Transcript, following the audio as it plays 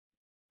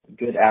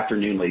Good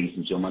afternoon, ladies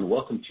and gentlemen.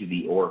 Welcome to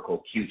the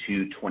Oracle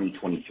Q2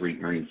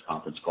 2023 earnings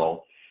conference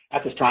call.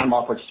 At this time,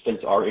 all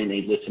participants are in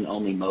a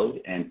listen-only mode,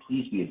 and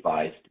please be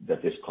advised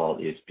that this call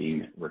is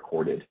being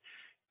recorded.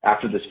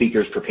 After the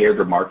speakers' prepared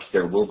remarks,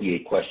 there will be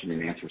a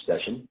question-and-answer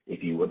session.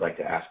 If you would like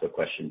to ask a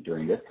question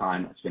during this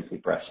time, simply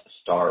press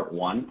star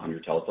one on your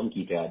telephone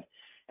keypad.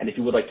 And if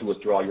you would like to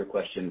withdraw your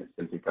question,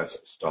 simply press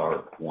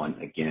star one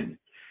again.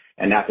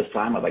 And at this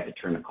time, I'd like to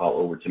turn the call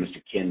over to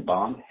Mr. Ken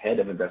Bond, Head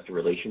of Investor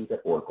Relations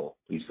at Oracle.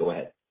 Please go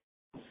ahead.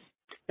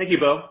 Thank you,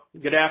 Bo.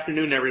 Good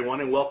afternoon, everyone,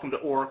 and welcome to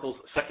Oracle's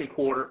second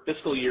quarter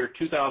fiscal year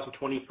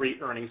 2023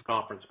 earnings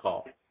conference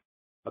call.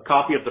 A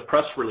copy of the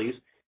press release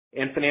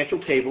and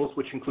financial tables,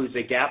 which includes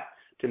a GAAP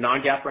to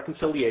non-GAAP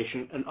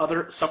reconciliation and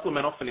other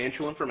supplemental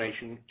financial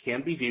information,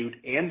 can be viewed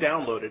and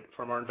downloaded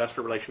from our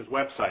investor relations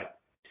website.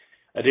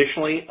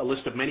 Additionally, a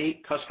list of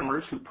many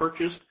customers who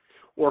purchased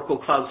Oracle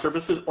Cloud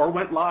Services or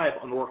went live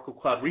on Oracle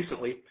Cloud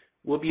recently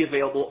will be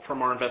available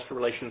from our investor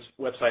relations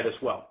website as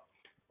well.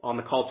 On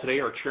the call today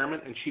are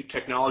Chairman and Chief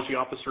Technology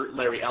Officer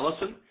Larry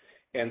Ellison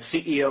and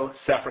CEO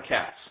Safra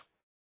Catz.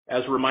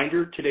 As a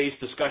reminder, today's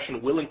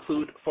discussion will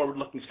include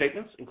forward-looking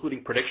statements,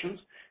 including predictions,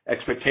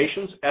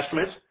 expectations,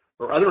 estimates,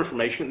 or other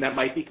information that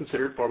might be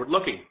considered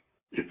forward-looking.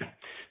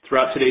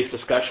 Throughout today's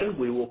discussion,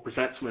 we will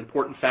present some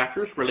important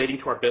factors relating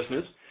to our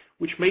business,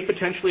 which may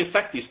potentially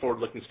affect these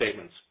forward-looking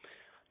statements.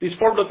 These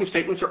forward-looking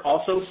statements are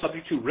also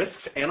subject to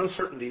risks and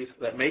uncertainties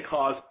that may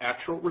cause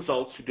actual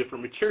results to differ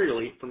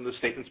materially from the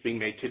statements being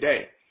made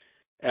today.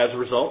 As a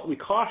result, we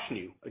caution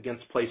you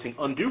against placing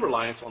undue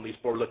reliance on these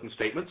forward-looking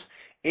statements,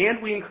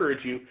 and we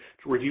encourage you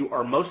to review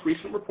our most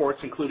recent reports,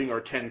 including our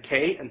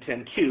 10-K and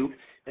 10-Q,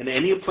 and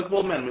any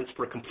applicable amendments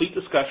for a complete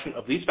discussion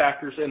of these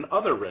factors and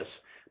other risks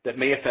that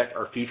may affect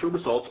our future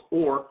results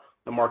or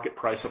the market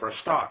price of our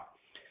stock.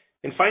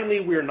 And finally,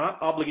 we are not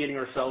obligating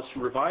ourselves to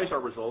revise our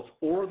results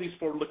or these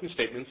forward-looking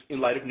statements in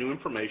light of new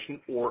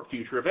information or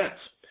future events.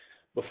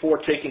 Before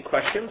taking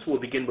questions, we'll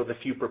begin with a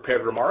few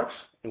prepared remarks.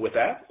 And with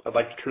that, I'd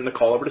like to turn the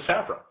call over to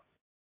Safra.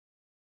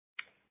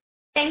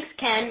 Thanks,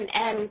 Ken,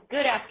 and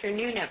good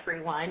afternoon,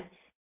 everyone.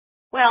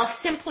 Well,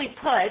 simply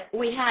put,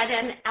 we had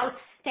an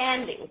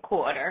outstanding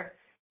quarter.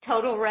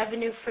 Total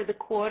revenue for the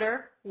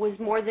quarter was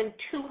more than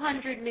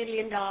 $200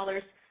 million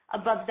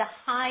above the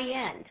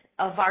high end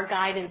of our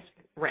guidance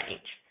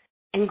range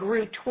and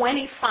grew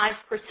 25%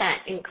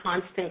 in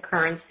constant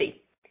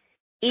currency.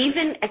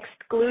 Even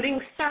excluding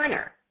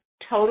Cerner,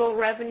 total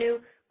revenue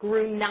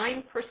grew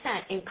 9%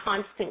 in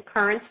constant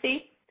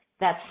currency.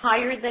 That's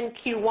higher than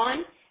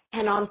Q1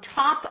 and on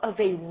top of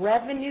a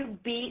revenue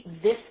beat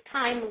this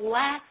time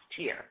last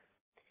year.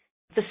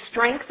 The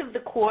strength of the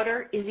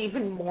quarter is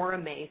even more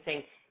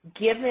amazing,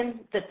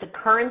 given that the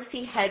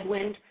currency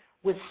headwind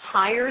was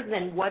higher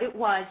than what it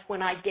was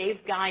when I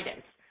gave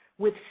guidance,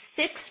 with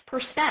 6%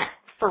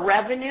 for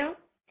revenue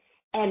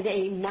and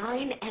a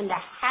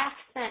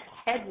 9.5-cent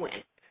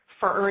headwind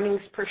for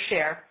earnings per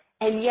share.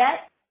 And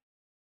yet,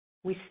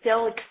 we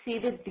still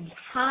exceeded the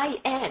high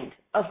end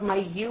of my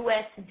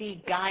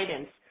USD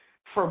guidance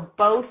for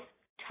both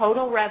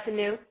total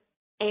revenue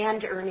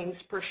and earnings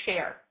per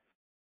share.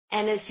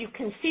 And as you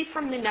can see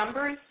from the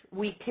numbers,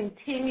 we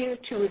continue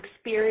to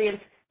experience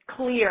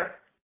clear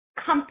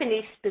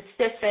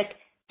company-specific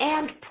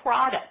and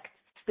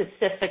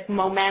product-specific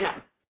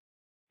momentum.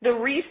 The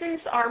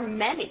reasons are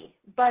many,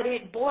 but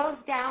it boils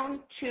down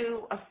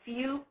to a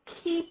few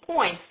key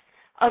points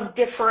of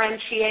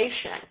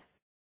differentiation.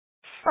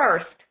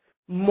 First,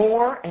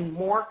 more and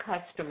more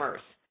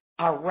customers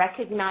are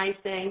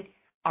recognizing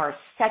our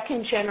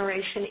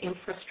second-generation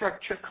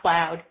infrastructure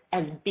cloud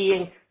as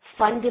being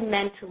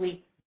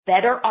fundamentally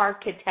better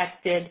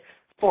architected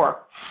for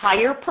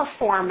higher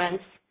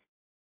performance,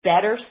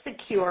 better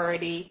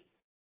security,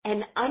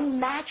 and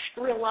unmatched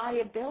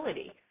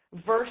reliability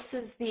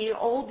versus the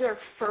older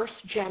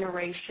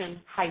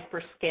first-generation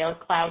hyperscale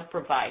cloud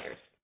providers.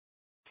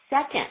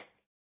 Second,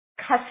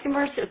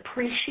 customers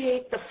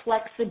appreciate the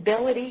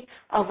flexibility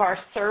of our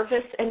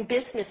service and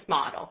business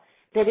model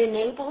that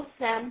enables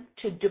them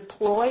to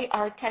deploy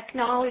our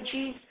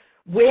technologies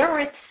where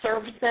it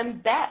serves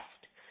them best,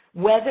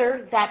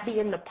 whether that be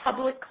in the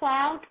public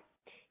cloud,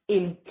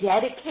 in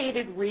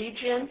dedicated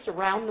regions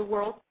around the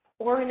world,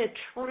 or in a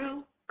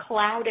true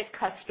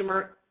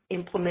cloud-at-customer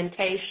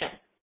implementation.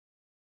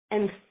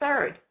 And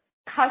third,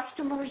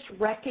 customers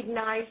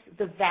recognize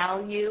the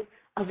value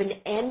of an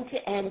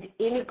end-to-end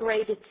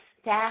integrated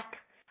stack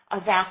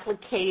of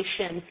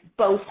applications,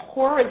 both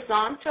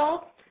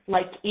horizontal,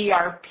 like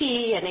ERP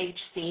and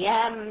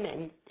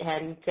HCM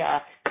and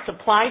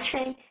supply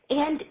chain,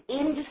 and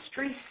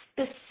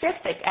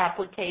industry-specific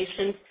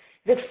applications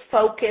that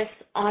focus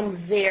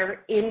on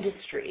their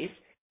industries.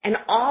 And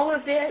all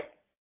of it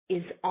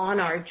is on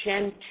our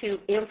Gen 2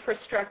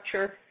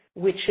 infrastructure,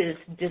 which is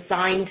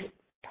designed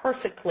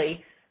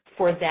perfectly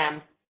for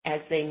them as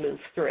they move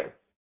through.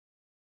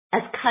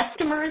 As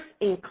customers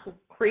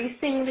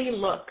increasingly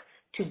look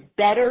to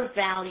better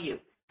value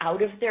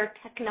out of their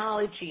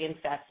technology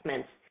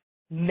investments,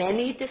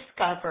 many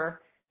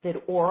discover that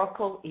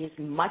Oracle is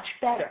much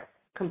better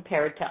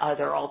compared to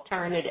other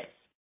alternatives.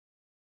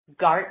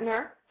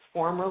 Gartner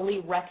formally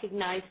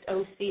recognized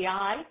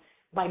OCI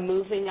by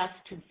moving us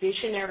to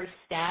visionary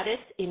status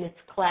in its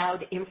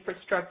Cloud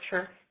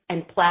Infrastructure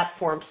and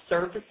Platform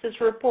Services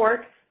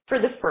report for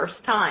the first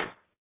time.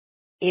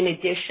 In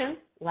addition,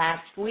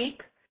 last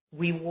week,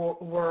 we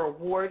were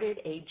awarded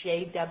a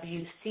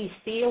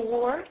JWCC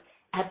award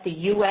at the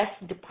U.S.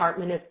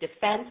 Department of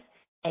Defense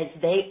as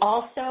they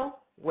also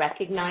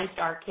recognized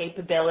our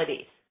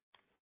capabilities.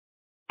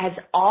 As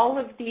all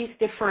of these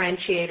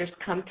differentiators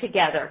come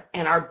together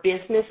and our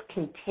business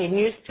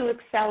continues to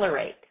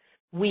accelerate,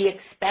 we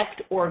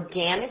expect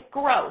organic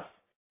growth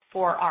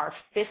for our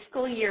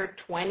fiscal year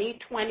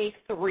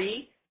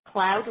 2023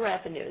 cloud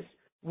revenues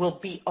will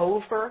be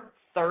over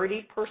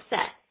 30%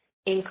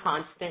 in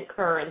constant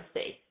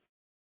currency.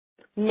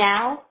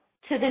 Now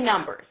to the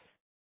numbers.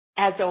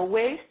 As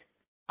always,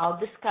 I'll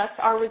discuss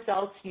our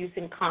results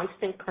using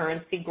constant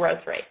currency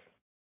growth rates.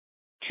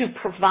 To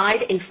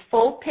provide a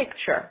full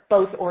picture,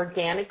 both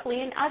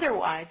organically and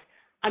otherwise,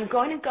 I'm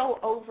going to go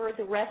over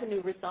the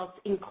revenue results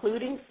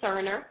including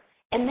Cerner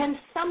and then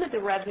some of the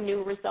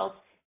revenue results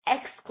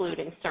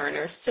excluding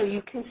Cerner so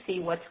you can see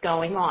what's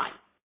going on.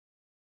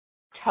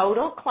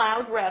 Total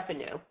cloud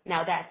revenue,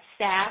 now that's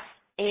SaaS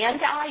and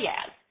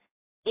IaaS,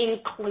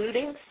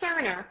 including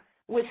Cerner,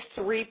 was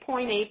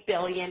 $3.8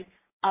 billion,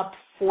 up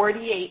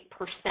 48%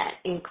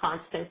 in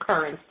constant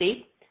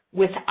currency,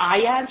 with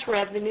IaaS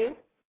revenue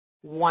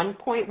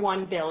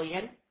 $1.1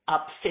 billion,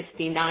 up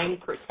 59%,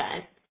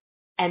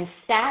 and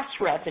SaaS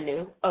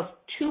revenue of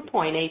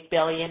 $2.8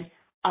 billion,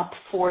 up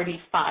 45%.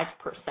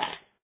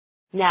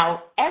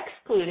 Now,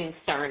 excluding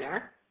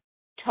Cerner,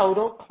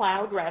 total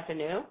cloud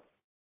revenue,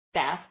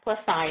 SaaS plus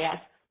IaaS,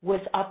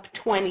 was up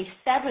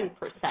 27%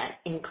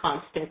 in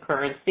constant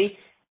currency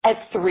at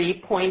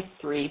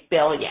 $3.3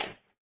 billion.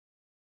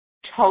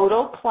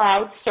 Total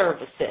cloud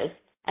services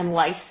and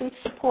license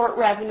support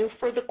revenue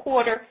for the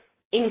quarter,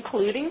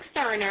 including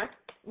Cerner,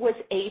 was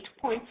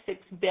 $8.6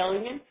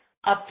 billion,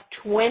 up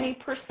 20%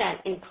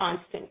 in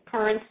constant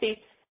currency,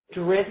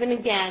 driven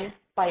again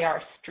by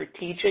our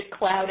strategic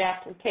cloud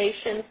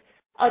applications,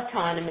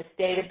 Autonomous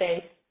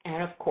Database,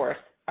 and of course,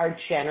 our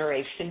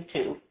Generation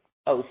 2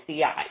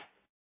 OCI.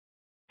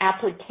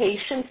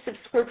 Application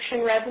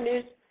subscription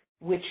revenues,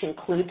 which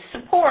include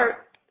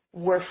support,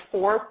 were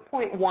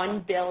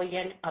 $4.1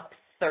 billion, up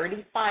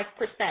 35%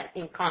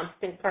 in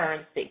constant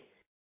currency.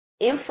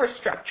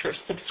 Infrastructure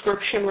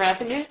subscription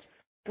revenues,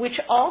 which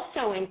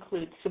also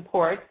include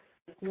support,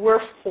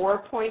 were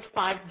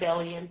 $4.5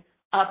 billion,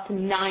 up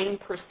 9%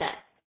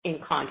 in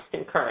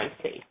constant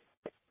currency.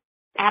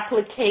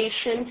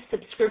 Application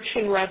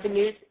subscription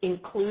revenues,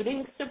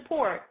 including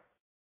support,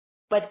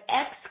 but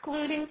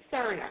excluding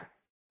Cerner,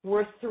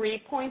 were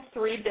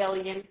 $3.3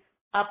 billion,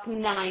 up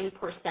 9%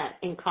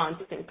 in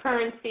constant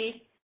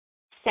currency.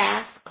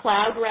 SaaS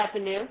cloud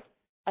revenue,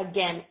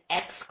 again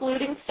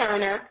excluding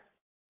Cerner,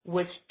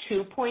 was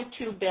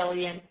 $2.2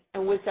 billion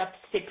and was up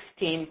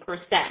 16%.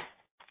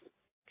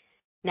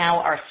 Now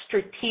our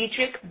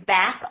strategic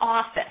back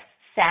office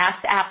SaaS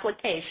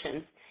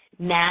applications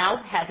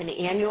now have an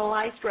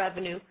annualized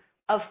revenue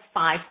of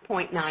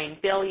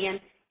 $5.9 billion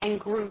and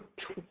grew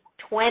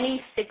 26%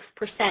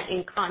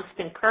 in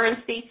constant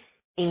currency,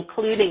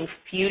 including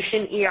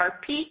Fusion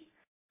ERP,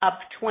 up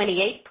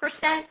 28%,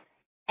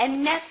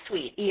 and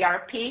NetSuite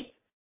ERP,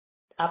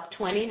 up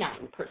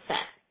 29%.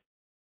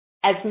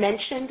 As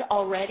mentioned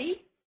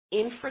already,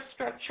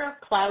 infrastructure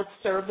cloud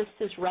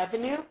services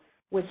revenue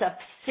was up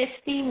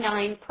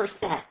 59%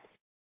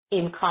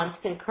 in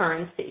constant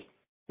currency.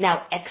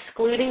 Now,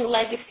 excluding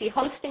legacy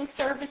hosting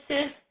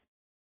services,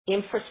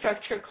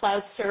 infrastructure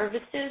cloud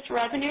services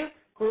revenue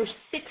grew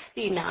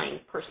 69%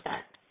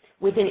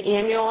 with an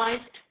annualized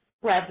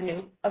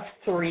revenue of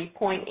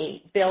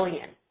 $3.8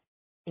 billion,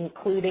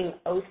 including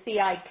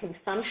OCI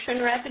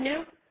consumption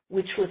revenue,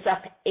 which was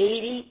up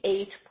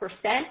 88%,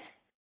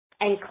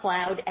 and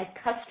cloud at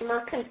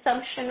customer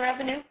consumption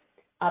revenue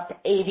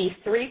up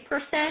 83%,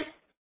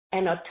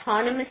 and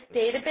Autonomous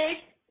Database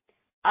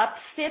up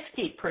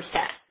 50%.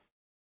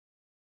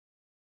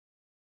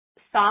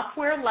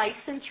 Software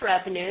license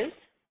revenues,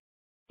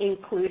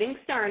 including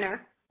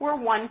Cerner, were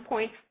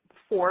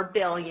 $1.4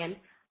 billion,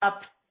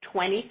 up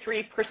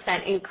 23%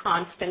 in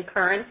constant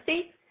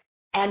currency,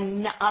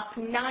 and up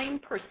 9%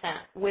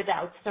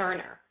 without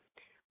Cerner.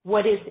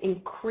 What is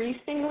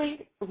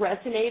increasingly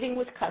resonating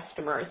with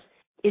customers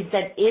is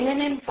that in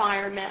an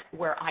environment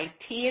where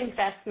IT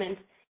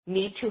investments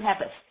need to have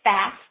a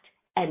fast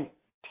and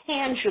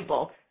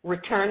tangible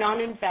return on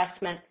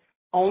investment,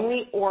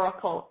 only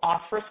Oracle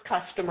offers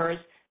customers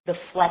the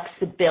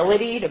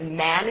flexibility to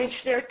manage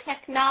their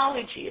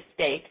technology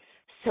estate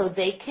so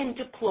they can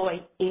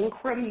deploy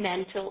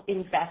incremental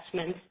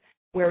investments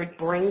where it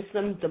brings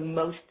them the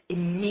most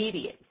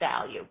immediate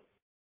value.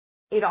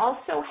 It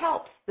also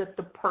helps that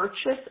the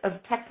purchase of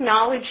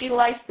technology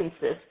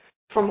licenses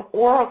from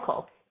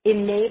Oracle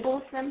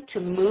enables them to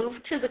move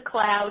to the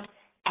cloud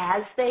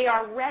as they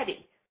are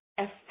ready,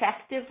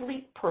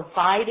 effectively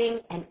providing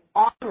an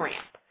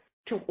on-ramp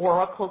to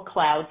Oracle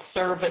Cloud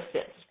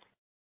Services.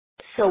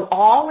 So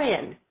all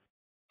in,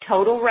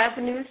 total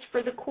revenues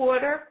for the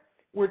quarter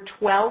were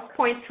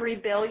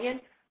 $12.3 billion,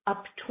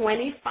 up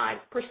 25%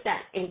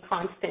 in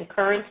constant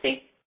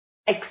currency,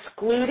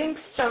 excluding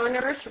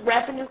Cerner's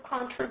revenue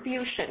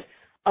contribution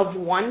of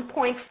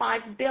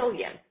 $1.5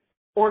 billion.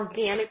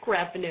 Organic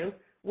revenue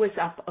was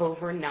up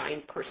over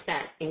 9%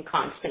 in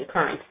constant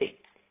currency.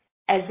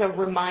 As a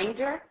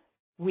reminder,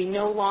 we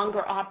no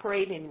longer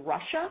operate in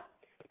Russia,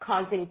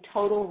 causing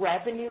total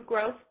revenue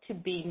growth to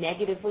be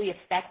negatively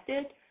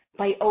affected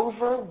by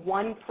over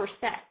 1%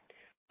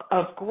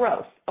 of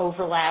growth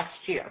over last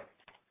year.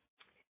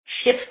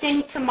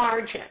 Shifting to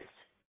margins,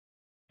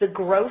 the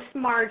gross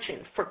margin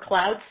for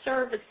cloud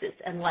services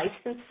and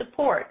license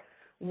support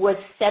was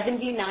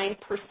 79%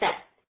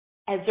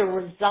 as a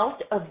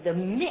result of the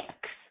mix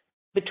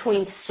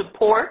between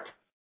support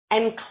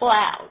and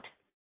cloud.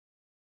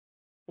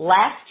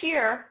 Last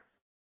year,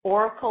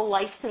 Oracle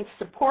license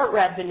support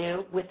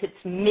revenue with its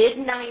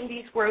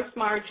mid-90s gross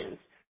margins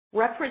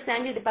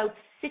represented about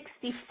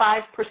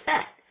 65%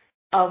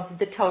 of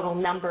the total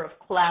number of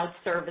cloud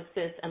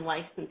services and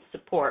license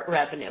support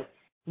revenue.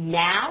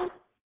 Now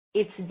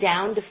it's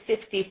down to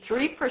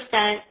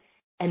 53%,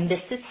 and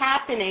this is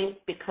happening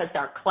because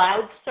our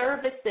cloud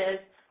services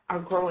are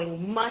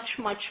growing much,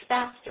 much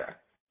faster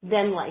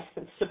than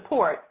license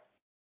support.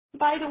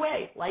 By the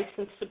way,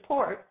 license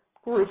support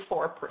grew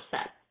 4%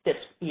 this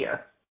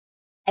year.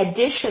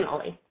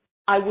 Additionally,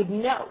 I would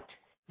note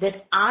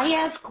that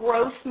IaaS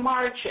gross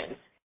margins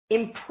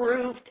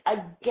improved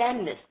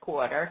again this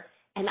quarter,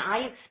 and I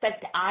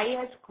expect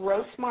IaaS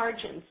gross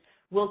margins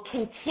will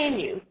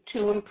continue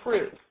to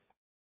improve.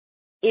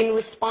 In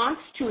response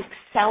to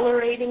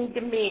accelerating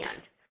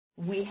demand,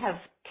 we have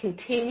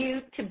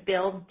continued to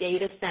build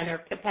data center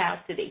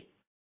capacity.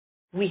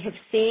 We have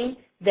seen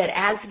that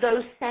as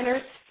those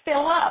centers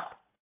fill up,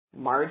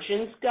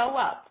 margins go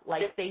up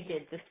like they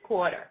did this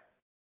quarter.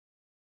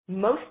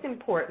 Most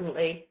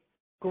importantly,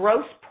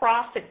 gross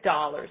profit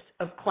dollars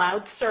of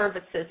cloud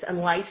services and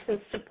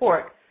license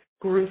support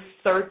grew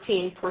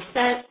 13%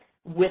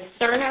 with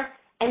Cerner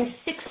and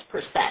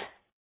 6%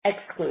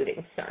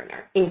 excluding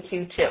Cerner in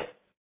Q2.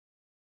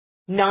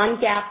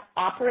 Non-GAAP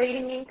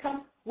operating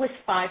income was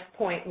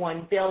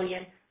 $5.1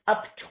 billion,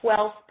 up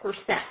 12%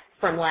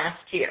 from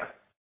last year.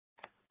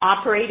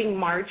 Operating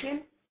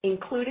margin,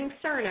 including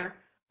Cerner,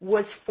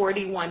 was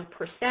 41%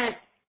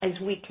 as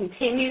we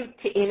continued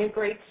to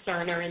integrate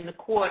Cerner in the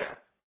quarter.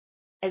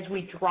 As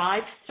we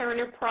drive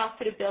Cerner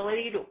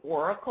profitability to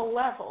Oracle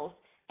levels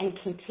and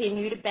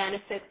continue to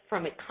benefit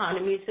from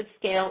economies of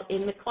scale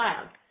in the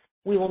cloud,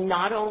 we will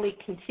not only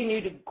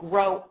continue to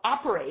grow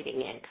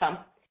operating income,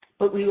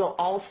 but we will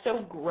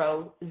also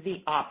grow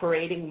the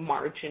operating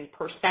margin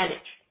percentage.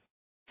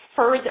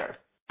 Further,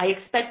 I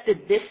expect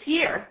that this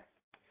year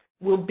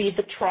will be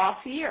the trough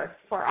year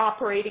for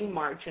operating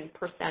margin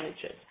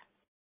percentages.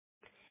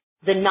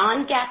 The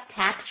non-GAAP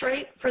tax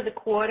rate for the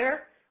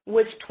quarter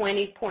was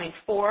 20.4.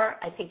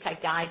 I think I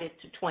guided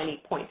to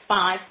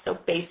 20.5, so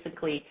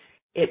basically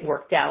it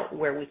worked out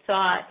where we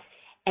thought.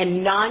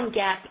 And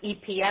non-GAAP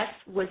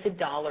EPS was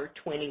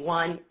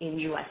 $1.21 in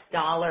US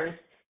dollars,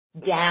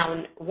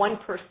 down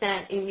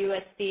 1% in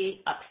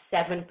USD, up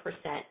 7%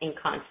 in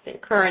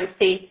constant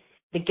currency.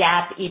 The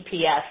GAAP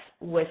EPS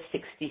was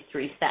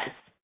 63 cents.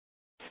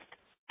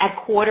 At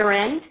quarter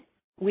end,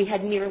 we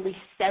had nearly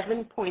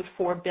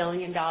 $7.4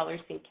 billion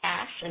in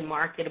cash and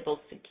marketable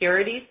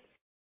securities.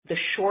 The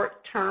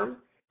short-term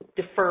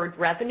deferred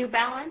revenue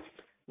balance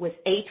was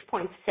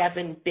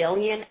 $8.7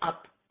 billion,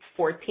 up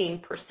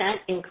 14%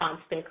 in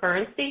constant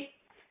currency.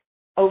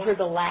 Over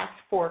the last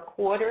 4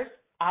 quarters,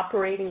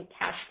 operating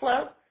cash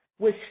flow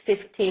was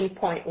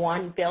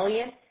 $15.1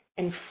 billion,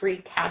 and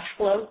free cash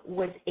flow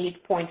was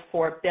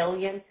 $8.4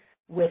 billion,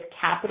 with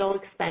capital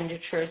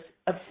expenditures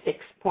of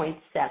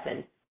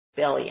 $6.7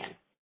 billion.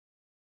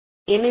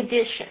 In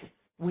addition,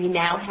 we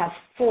now have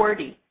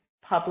 40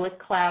 public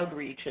cloud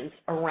regions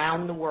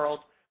around the world,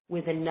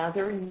 with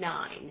another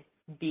 9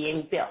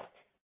 being built.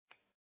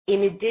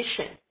 In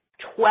addition,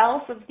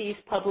 12 of these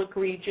public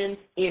regions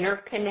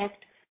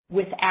interconnect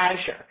with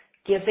Azure,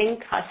 giving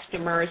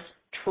customers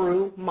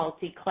true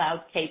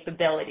multi-cloud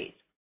capabilities.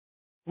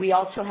 We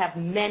also have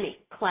many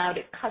cloud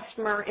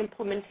customer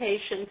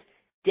implementations,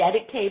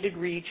 dedicated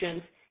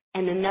regions,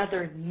 and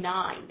another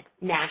 9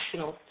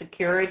 national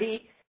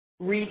security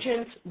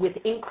regions with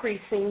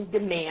increasing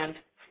demand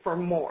for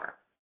more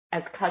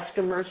as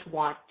customers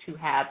want to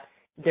have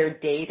their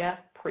data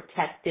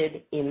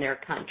protected in their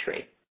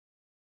country.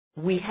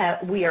 We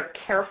are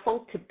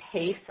careful to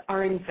pace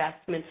our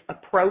investments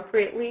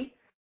appropriately,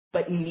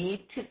 but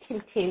need to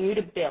continue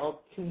to build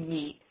to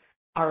meet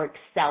our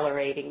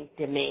accelerating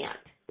demand.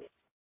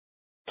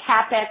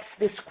 CapEx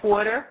this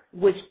quarter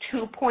was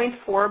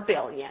 $2.4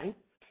 billion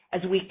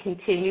as we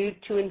continued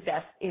to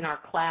invest in our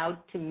cloud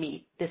to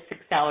meet this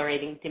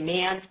accelerating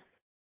demand.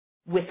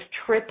 With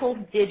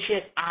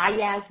triple-digit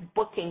IaaS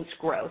bookings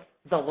growth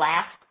the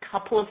last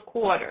couple of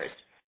quarters,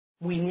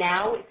 we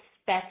now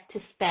expect to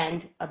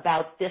spend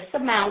about this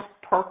amount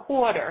per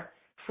quarter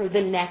for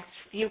the next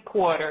few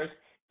quarters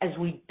as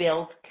we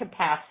build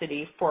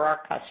capacity for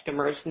our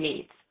customers'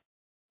 needs.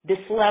 This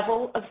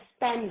level of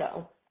spend,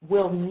 though,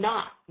 will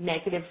not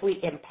negatively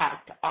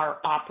impact our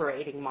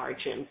operating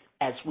margins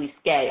as we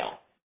scale.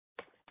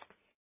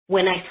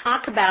 When I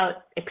talk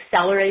about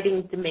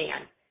accelerating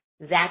demand,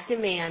 that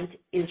demand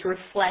is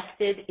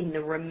reflected in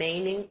the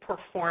remaining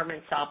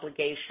performance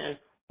obligation,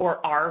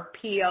 or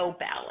RPO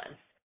balance,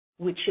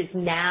 which is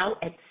now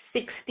at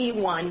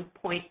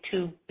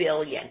 $61.2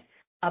 billion,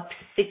 up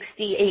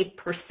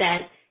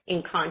 68%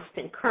 in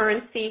constant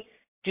currency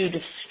due to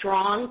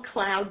strong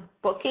cloud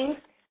bookings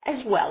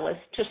as well as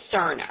to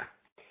Cerner.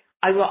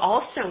 I will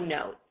also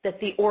note that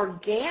the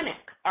organic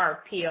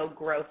RPO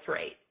growth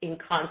rate in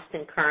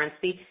constant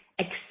currency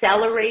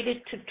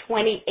accelerated to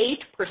 28%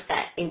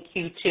 in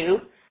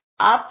Q2,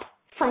 up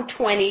from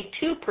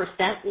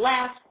 22%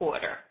 last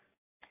quarter.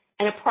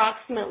 And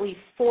approximately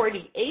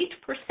 48%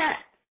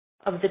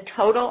 of the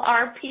total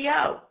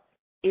RPO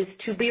is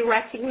to be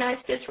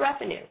recognized as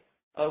revenue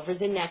over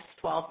the next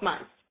 12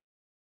 months.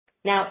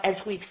 Now, as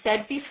we've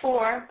said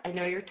before, I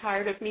know you're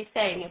tired of me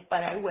saying it,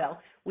 but I will.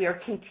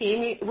 We're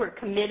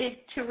committed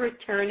to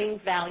returning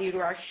value to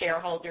our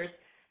shareholders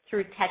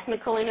through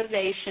technical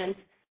innovations,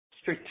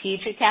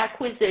 strategic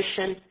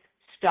acquisitions,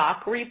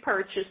 stock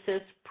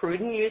repurchases,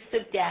 prudent use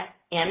of debt,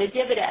 and a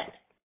dividend.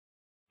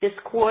 This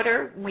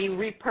quarter, we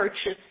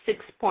repurchased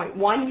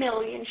 6.1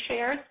 million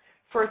shares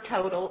for a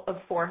total of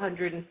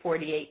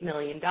 $448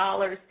 million.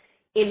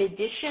 In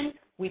addition,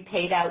 we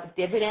paid out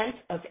dividends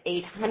of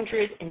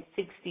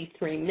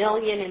 $863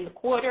 million in the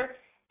quarter,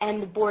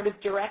 and the board of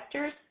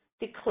directors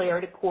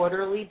declared a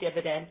quarterly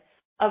dividend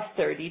of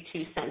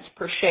 32 cents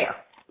per share.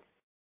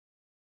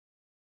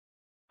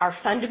 Our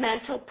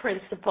fundamental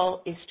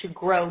principle is to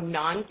grow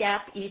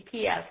non-GAAP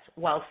EPS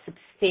while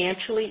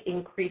substantially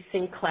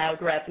increasing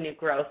cloud revenue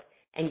growth,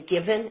 and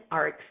given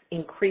our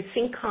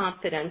increasing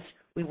confidence,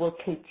 we will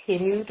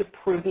continue to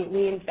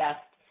prudently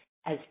invest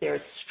as there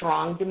is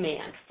strong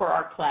demand for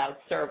our cloud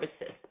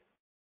services.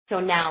 So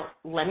now,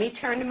 let me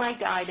turn to my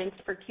guidance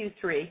for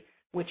Q3,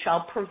 which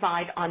I'll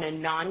provide on a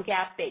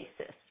non-GAAP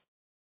basis.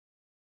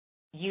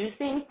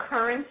 Using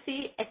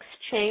currency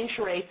exchange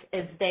rates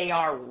as they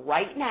are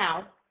right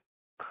now,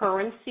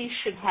 currency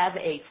should have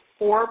a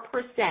 4%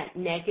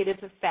 negative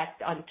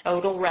effect on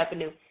total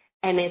revenue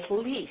and at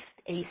least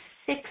a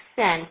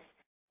 6-cent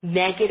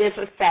negative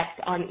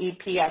effect on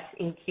EPS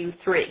in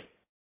Q3.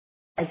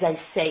 As I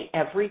say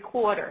every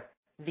quarter,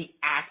 the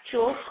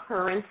actual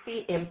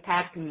currency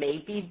impact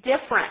may be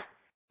different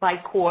by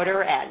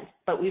quarter end,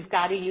 but we've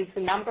got to use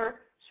the number,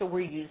 so we're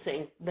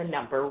using the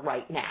number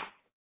right now.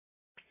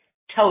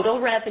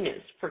 Total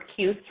revenues for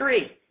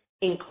Q3,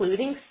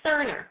 including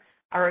Cerner,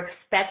 are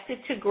expected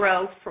to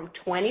grow from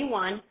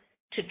 21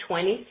 to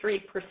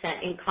 23%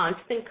 in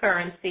constant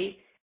currency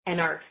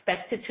and are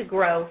expected to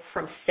grow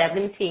from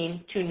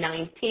 17 to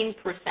 19%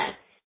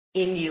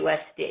 in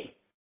USD.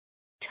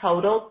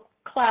 Total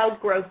cloud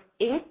growth,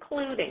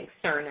 including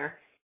Cerner,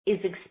 is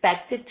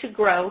expected to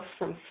grow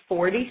from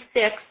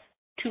 46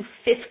 to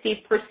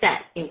 50%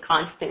 in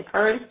constant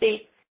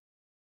currency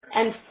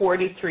and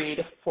 43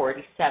 to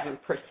 47%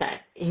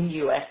 in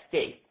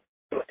USD.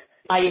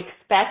 I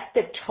expect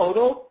that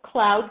total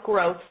cloud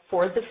growth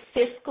for the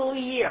fiscal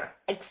year,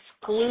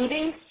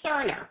 excluding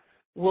Cerner,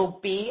 will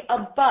be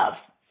above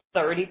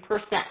 30%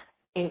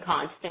 in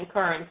constant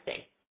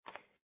currency.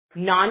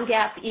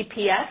 Non-GAAP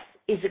EPS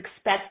is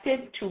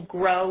expected to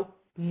grow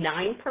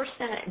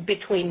 9%,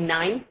 between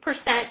 9%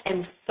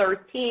 and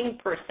 13%,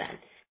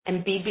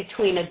 and be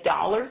between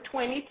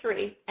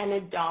 $1.23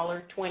 and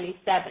 $1.27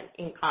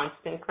 in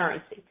constant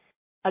currency.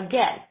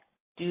 Again,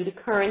 due to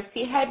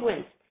currency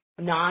headwinds,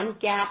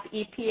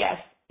 non-GAAP EPS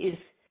is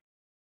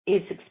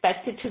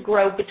expected to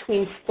grow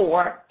between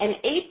 4 and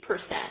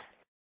 8%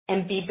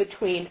 and be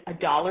between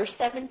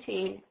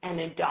 $1.17 and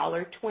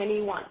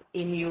 $1.21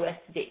 in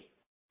USD.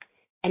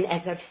 And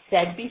as I've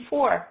said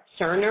before,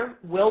 Cerner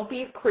will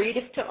be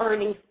accretive to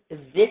earnings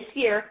this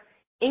year,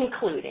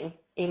 including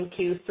in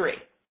Q3.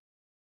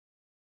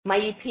 My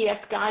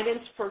EPS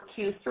guidance for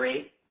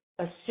Q3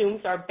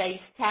 assumes our base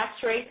tax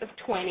rate of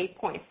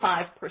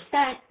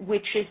 20.5%,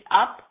 which is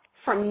up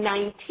from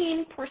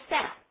 19%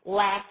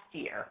 last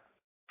year.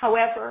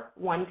 However,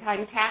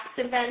 one-time tax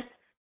events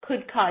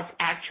could cause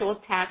actual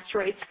tax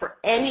rates for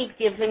any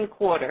given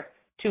quarter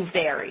to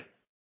vary.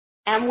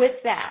 And with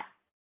that,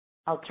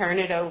 I'll turn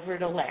it over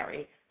to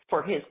Larry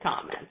for his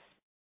comments.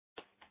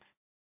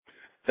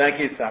 Thank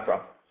you,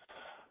 Safra.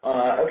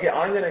 Okay,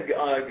 I'm going to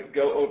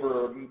go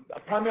over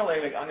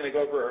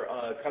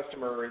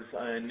customers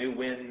and new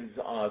wins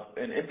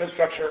in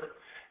infrastructure,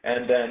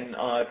 and then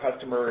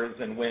customers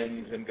and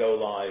wins and go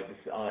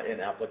lives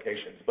in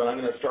applications. But I'm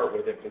going to start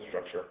with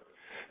infrastructure.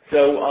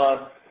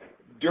 So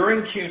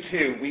during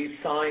Q2, we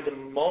signed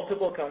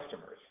multiple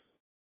customers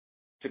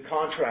to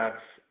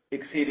contracts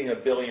exceeding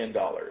 $1 billion,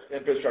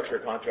 infrastructure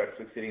contracts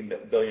exceeding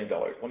 $1 billion.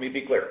 Let me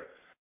be clear.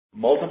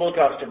 Multiple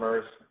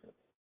customers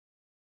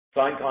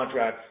signed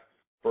contracts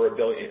for $1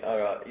 billion,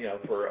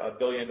 for $1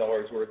 billion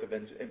worth of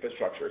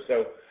infrastructure.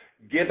 So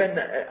Given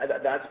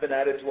that's been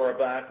added to our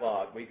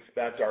backlog, we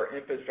expect our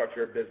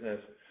infrastructure business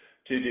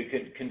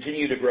to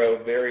continue to grow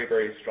very,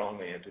 very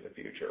strongly into the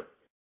future.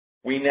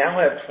 We now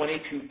have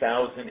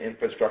 22,000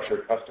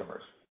 infrastructure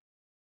customers.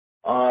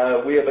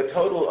 We have a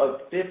total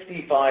of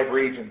 55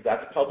 regions.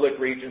 That's public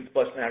regions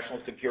plus national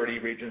security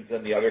regions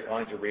and the other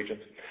kinds of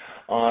regions.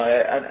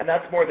 And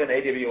that's more than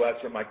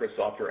AWS or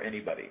Microsoft or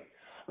anybody,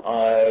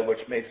 which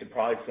may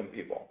surprise some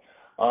people.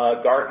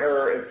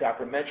 Gartner, as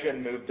Safra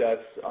mentioned, moved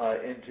us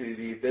into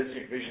the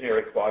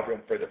Visionary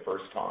Quadrant for the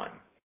first time.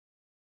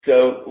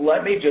 So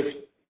let me just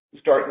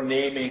start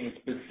naming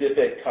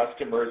specific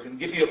customers and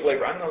give you a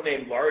flavor. I'm going to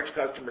name large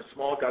customers,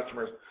 small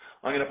customers.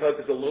 I'm going to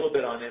focus a little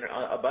bit on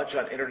a bunch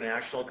on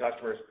international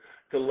customers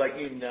to let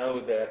you know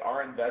that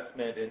our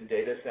investment in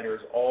data centers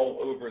all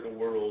over the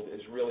world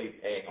is really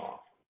paying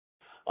off.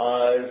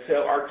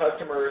 So our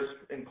customers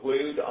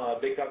include,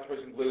 big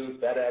customers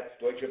include FedEx,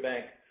 Deutsche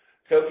Bank,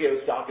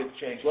 Tokyo Stock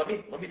Exchange. Let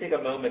me take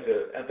a moment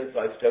to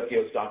emphasize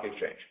Tokyo Stock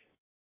Exchange.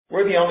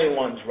 We're the only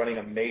ones running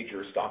a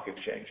major stock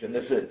exchange, and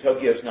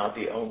Tokyo is not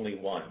the only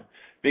one,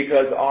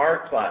 because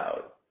our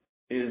cloud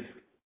is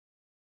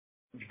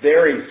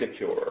very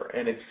secure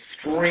and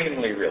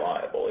extremely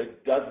reliable.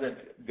 It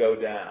doesn't go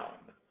down.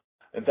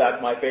 In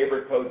fact, my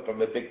favorite quote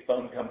from a big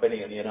phone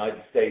company in the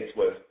United States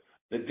was,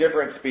 the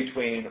difference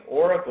between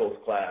Oracle's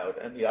cloud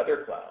and the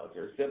other clouds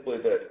is simply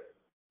that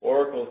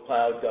Oracle's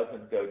cloud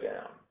doesn't go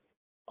down.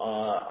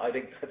 I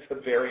think that's a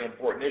very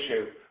important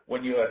issue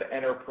when you have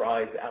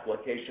enterprise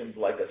applications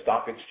like a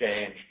stock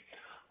exchange,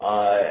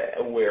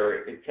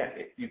 where you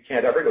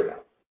can't ever go down.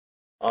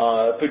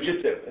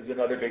 Fujitsu is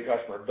another big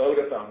customer.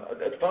 Vodafone,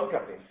 a phone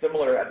company, has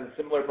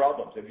similar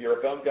problems. If you're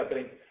a phone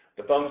company,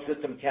 the phone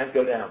system can't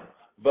go down.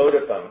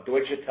 Vodafone,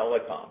 Deutsche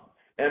Telekom,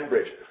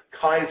 Enbridge,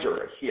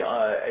 Kaiser,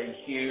 a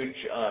huge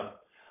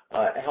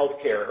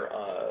healthcare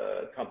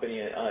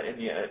company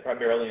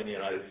primarily in the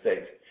United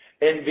States.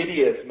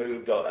 NVIDIA's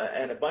moved,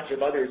 and a bunch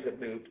of others have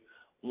moved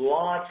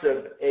lots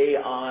of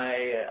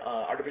AI,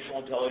 artificial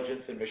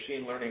intelligence, and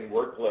machine learning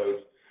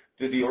workloads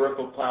to the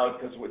Oracle Cloud,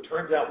 because it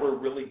turns out we're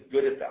really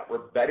good at that.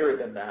 We're better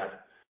than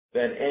that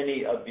than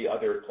any of the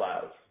other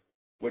clouds,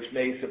 which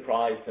may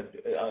surprise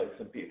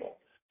some people.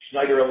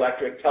 Schneider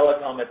Electric,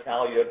 Telecom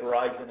Italia,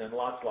 Verizon, and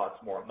lots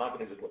more. I'm not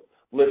going to just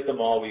list them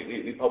all.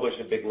 We publish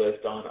a big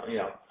list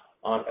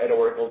at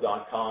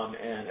oracle.com,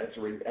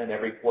 and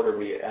every quarter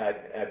we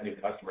add new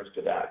customers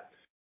to that.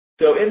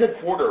 So in the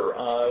quarter,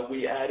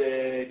 we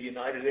added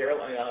United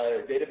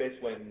Airlines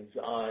database wins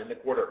in the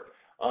quarter.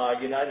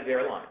 United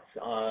Airlines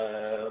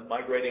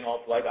migrating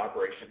all flight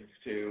operations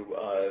to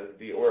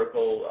the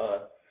Oracle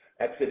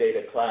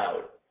Exadata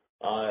Cloud.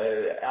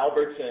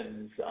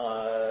 Albertsons,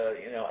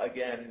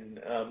 again,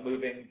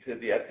 moving to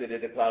the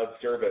Exadata Cloud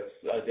Service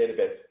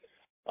database.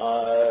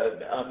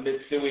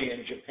 Mitsui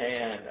in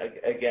Japan,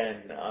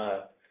 again,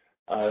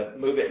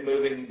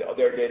 moving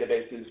their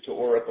databases to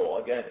Oracle.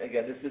 Again,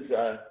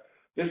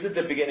 this is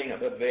the beginning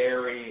of a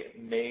very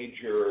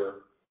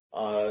major,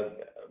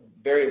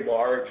 very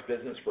large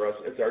business for us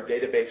as our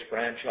database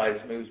franchise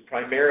moves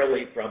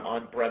primarily from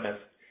on-premise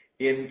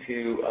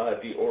into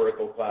the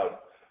Oracle Cloud.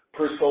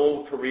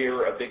 Persol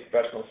Career, a big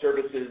professional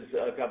services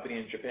company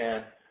in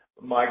Japan,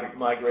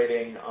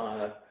 migrating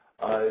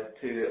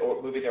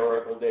moving their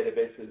Oracle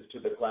databases to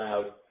the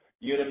cloud.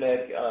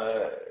 Unimed,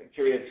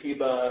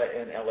 Curitiba,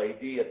 and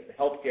LAD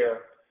healthcare,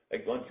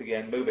 once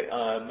again moving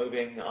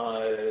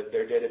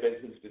their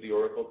databases to the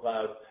Oracle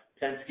Cloud.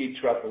 Penske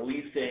Truck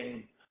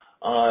Leasing,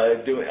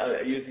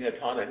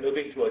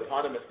 moving to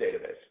Autonomous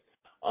Database.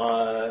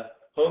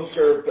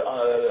 HomeServe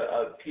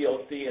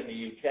PLC in the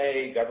UK,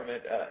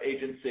 government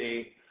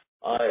agency,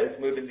 is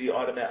moving the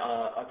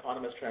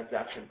Autonomous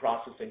Transaction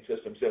Processing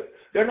System. So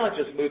they're not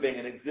just moving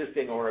an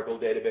existing Oracle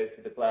database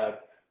to the cloud,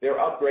 they're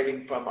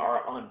upgrading from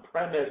our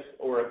on-premise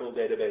Oracle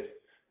database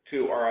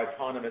to our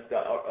Autonomous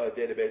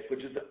database,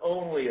 which is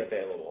only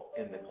available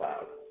in the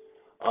cloud.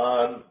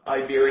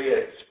 Iberia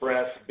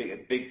Express,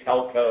 big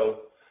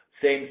telco,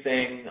 same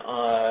thing,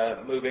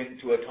 moving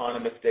to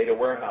Autonomous Data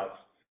Warehouse.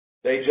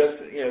 They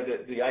just,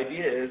 the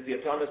idea is the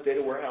Autonomous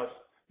Data Warehouse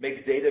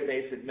makes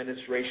database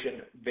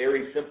administration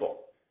very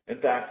simple. In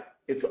fact,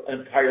 it's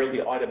entirely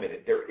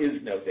automated. There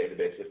is no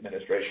database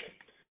administration.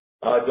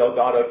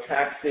 Delgado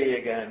Taxi,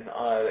 again,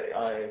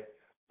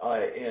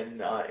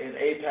 in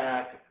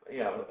APAC,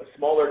 a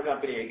smaller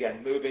company,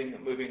 again,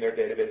 moving their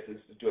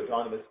databases to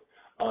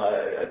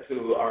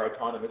our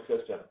Autonomous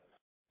system.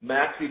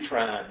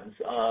 MaxiTrans,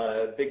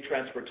 big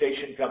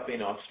transportation company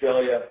in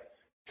Australia,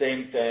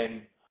 same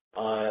thing,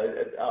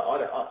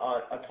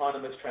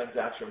 Autonomous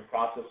Transaction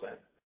Processing.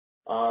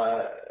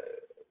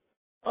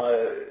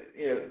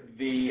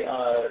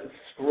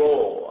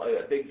 Scroll, a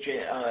big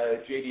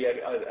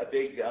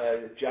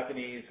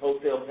Japanese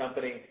wholesale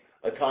company,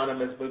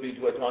 moving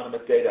to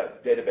Autonomous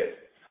database.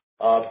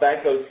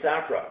 Banco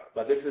Sacra,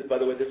 but this is, by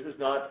the way, this is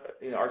not,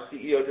 our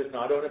CEO does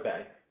not own a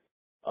bank.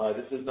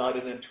 This is not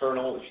an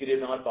internal, she did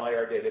not buy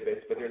our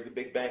database, but there's a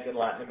big bank in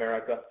Latin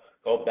America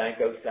called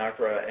Banco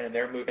Sacra, and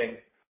they're moving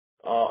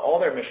all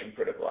their mission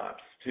critical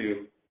apps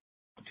to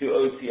to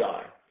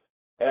OCI,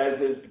 as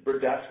is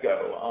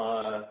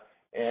Bradesco,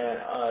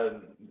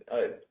 and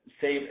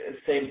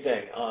same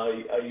thing.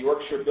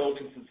 Yorkshire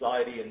Building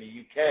Society in the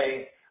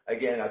UK,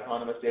 again,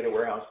 autonomous data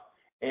warehouse,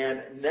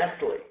 and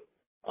Nestle,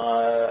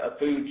 a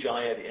food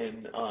giant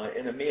in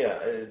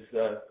EMEA, is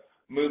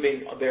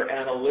moving their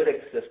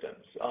analytics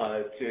systems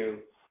to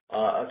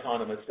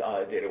autonomous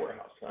data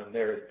warehouse, and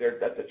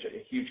that's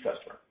a huge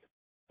customer.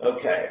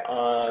 Okay,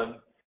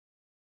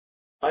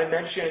 I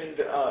mentioned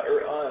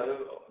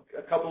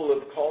a couple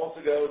of calls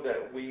ago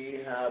that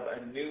we have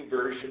a new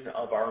version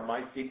of our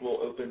MySQL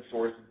open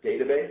source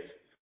database,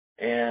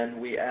 and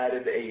we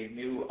added a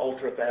new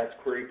ultra-fast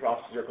query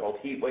processor called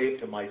HeatWave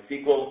to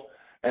MySQL,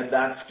 and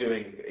that's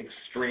doing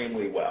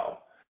extremely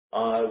well.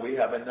 We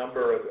have a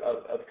number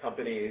of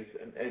companies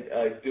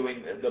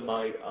doing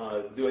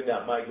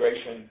that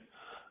migration.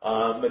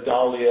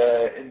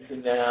 Medallia,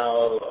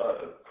 Infinal,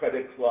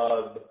 Credit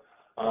Club.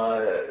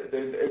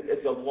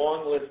 It's a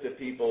long list of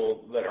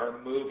people that are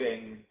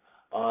moving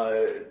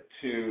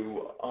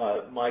to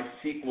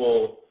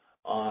MySQL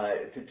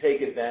to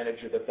take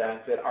advantage of the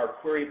fact that our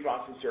query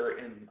processor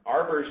in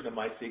our version of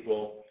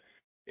MySQL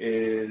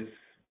is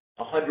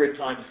 100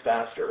 times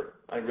faster.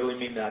 I really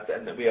mean that.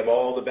 And we have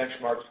all the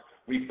benchmarks.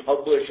 We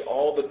publish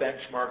all the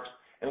benchmarks,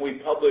 and we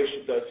publish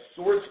the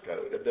source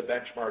code of the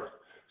benchmarks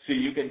so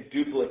you can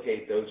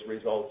duplicate those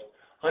results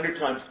 100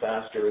 times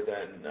faster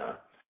than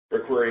for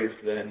queries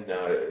than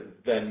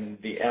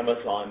the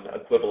Amazon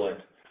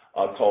equivalent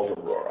called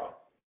Aurora.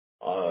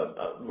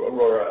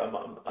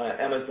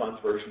 Amazon's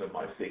version of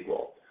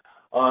MySQL.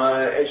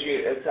 As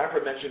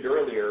Safra mentioned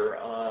earlier,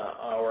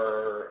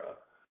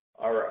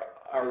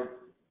 our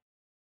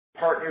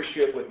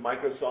partnership with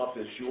Microsoft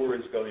Azure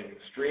is going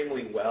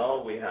extremely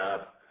well. We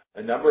have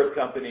a number of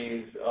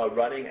companies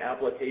running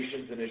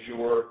applications in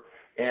Azure,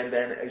 and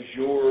then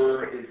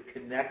Azure is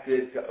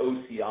connected to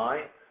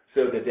OCI,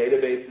 so the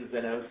database is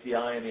in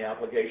OCI and the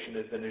application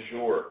is in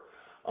Azure.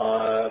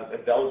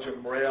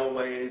 Belgium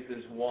Railways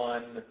is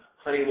one,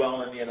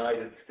 Honeywell in the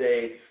United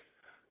States,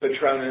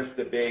 Petronas,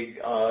 the big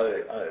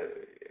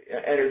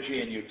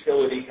energy and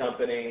utility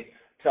company,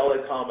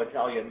 Telecom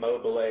Italia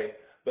Mobile,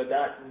 but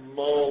that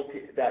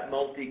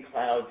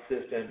multi-cloud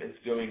system is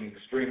doing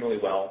extremely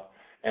well,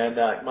 and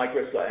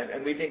Microsoft,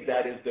 and we think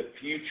that is the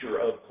future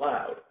of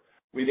cloud.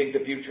 We think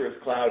the future of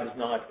cloud is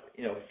not,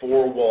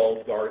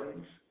 four-walled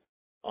gardens.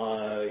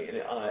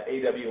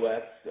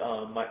 AWS,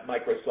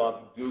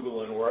 Microsoft,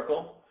 Google, and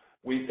Oracle.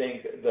 We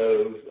think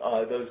those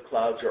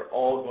clouds are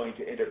all going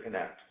to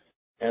interconnect,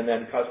 and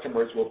then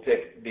customers will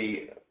pick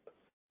the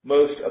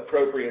most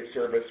appropriate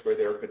service for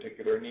their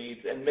particular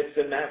needs and mix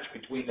and match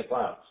between the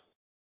clouds.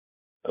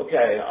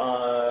 Okay,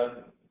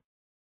 a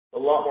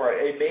lot more.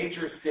 A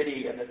major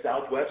city in the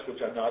Southwest,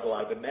 which I'm not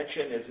allowed to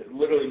mention, is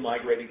literally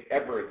migrating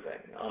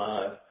everything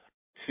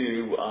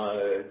to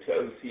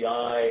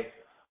OCI.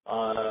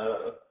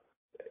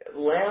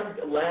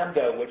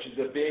 Lambda, which is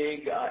a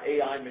big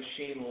AI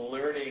machine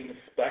learning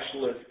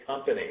specialist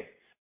company,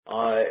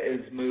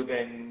 is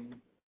moving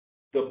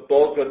the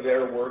bulk of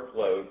their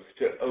workloads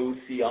to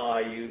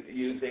OCI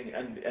using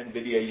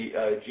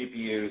NVIDIA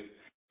GPUs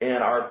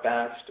and our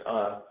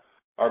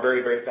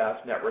very, very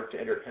fast network to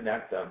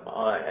interconnect them.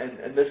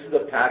 And this is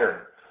a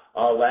pattern.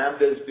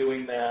 Lambda is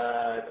doing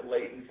that.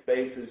 Latent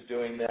Space is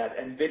doing that.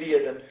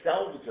 NVIDIA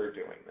themselves are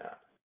doing that.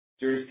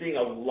 So you're seeing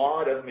a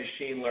lot of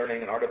machine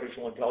learning and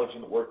artificial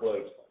intelligence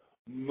workloads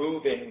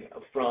moving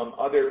from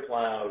other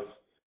clouds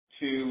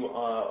to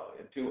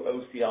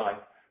OCI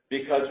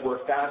because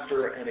we're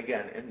faster. And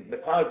again, in the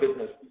cloud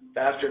business,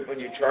 faster when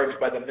you charge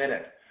by the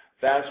minute.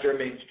 Faster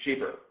means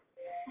cheaper.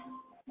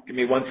 Give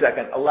me 1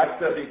 second.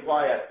 Alexa, be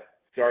quiet.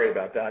 Sorry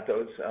about that.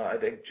 I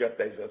think Jeff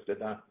Bezos did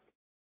that.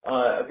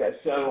 Okay,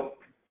 so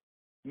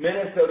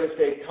Minnesota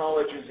State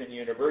Colleges and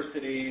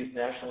Universities,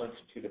 National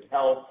Institute of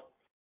Health.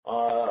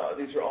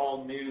 These are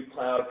all new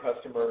cloud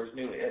customers,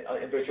 new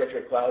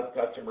infrastructure cloud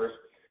customers.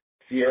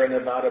 Sierra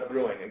Nevada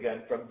Brewing,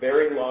 again, from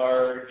very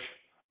large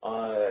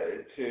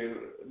to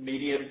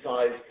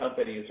medium-sized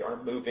companies are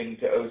moving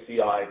to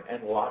OCI,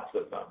 and lots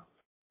of them.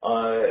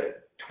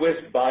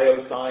 Twist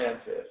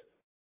Biosciences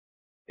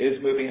is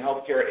moving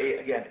healthcare,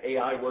 again,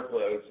 AI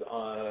workloads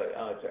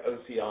to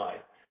OCI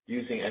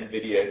using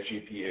NVIDIA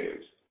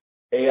GPUs.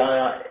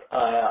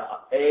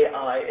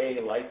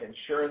 AIA Life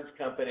Insurance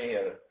Company,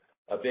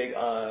 a big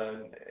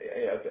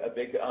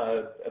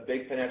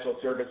financial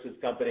services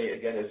company,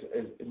 again,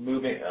 is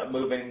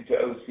moving to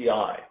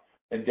OCI,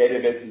 and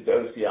databases to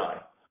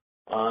OCI.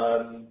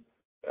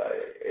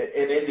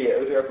 In India,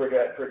 Uttar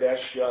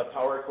Pradesh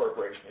Power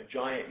Corporation, a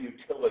giant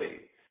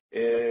utility,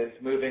 is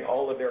moving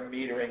all of their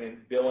metering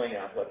and billing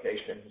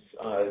applications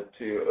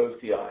to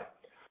OCI.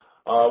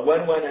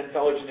 Wen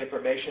Intelligent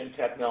Information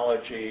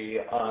Technology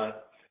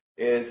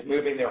is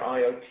moving their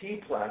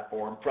IoT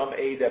platform from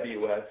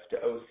AWS to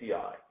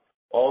OCI.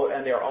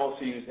 And they're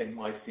also using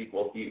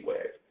MySQL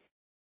HeatWave.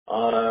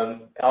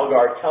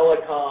 Algar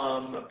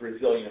Telecom,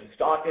 Brazilian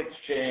Stock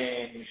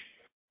Exchange,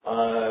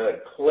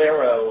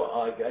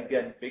 Claro,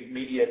 again, big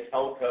media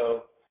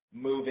telco,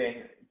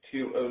 moving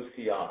to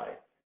OCI.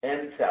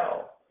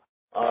 Entel,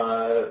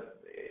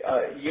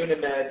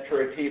 Unimed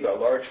Curitiba,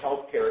 large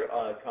healthcare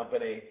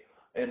company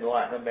in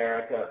Latin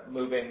America,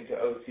 moving to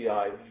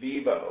OCI.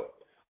 Vivo,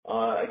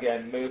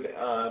 again,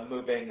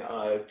 moving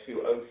to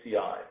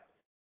OCI.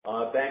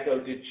 Banco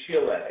de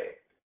Chile,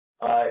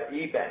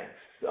 eBanks,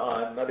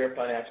 another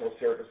financial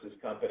services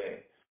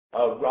company.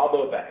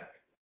 Rabobank,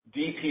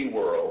 DP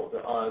World,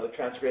 the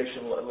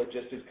transportation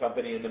logistics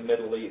company in the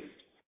Middle East.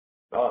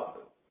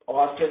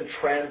 Austin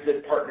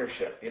Transit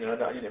Partnership,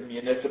 a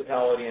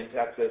municipality in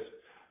Texas.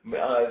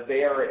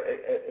 They are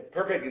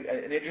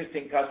an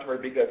interesting customer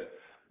because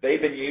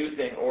they've been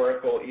using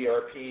Oracle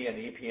ERP and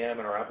EPM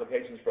in our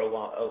applications for a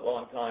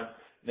long time.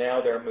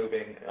 Now they're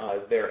moving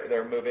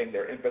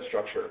their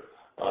infrastructure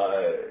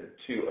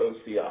to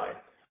OCI.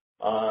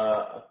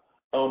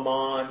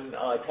 Oman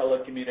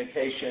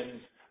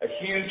Telecommunications, a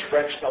huge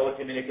French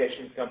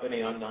telecommunications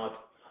company I'm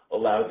not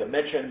allowed to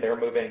mention. They're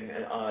moving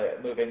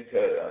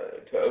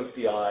to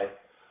OCI.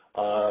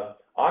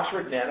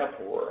 Oxford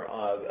Nanopore,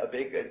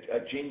 a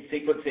gene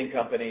sequencing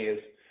company,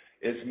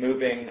 is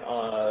moving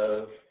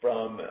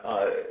from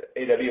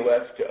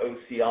AWS to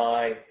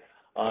OCI,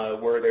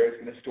 where they're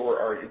going to store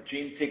our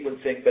gene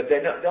sequencing. But they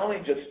don't only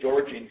just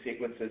store gene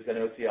sequences in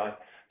OCI.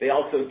 They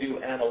also do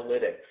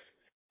analytics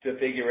to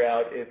figure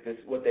out if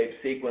what they've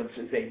sequenced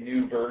is a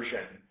new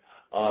version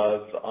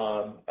of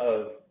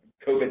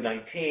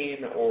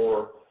COVID-19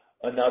 or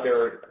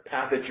another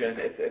pathogen.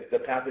 It's a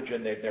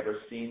pathogen they've never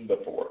seen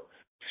before.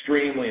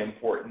 Extremely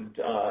important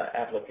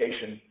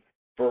application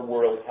for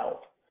world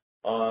health.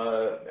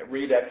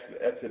 Reed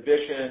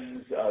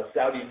Exhibitions,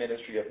 Saudi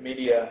Ministry of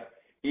Media,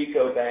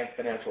 EcoBank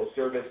Financial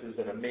Services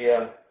in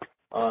EMEA,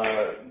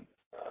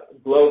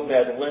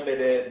 GlobeMed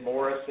Limited,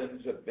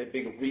 Morrison's, a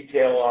big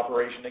retail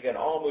operation, again,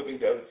 all moving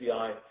to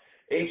OCI,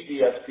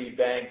 HDFC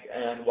Bank,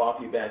 and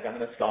Wafi Bank. I'm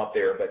going to stop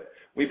there, but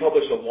we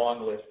publish a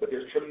long list, but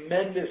there's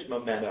tremendous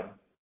momentum,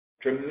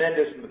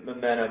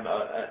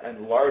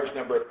 and large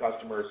number of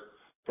customers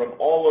from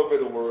all over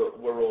the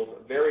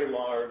world, very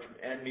large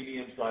and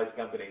medium-sized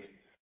companies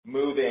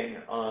moving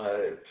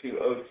to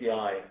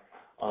OCI,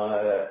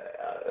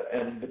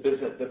 and the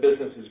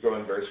business is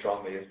growing very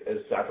strongly, as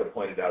Safra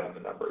pointed out in the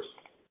numbers.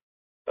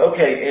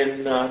 Okay,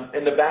 in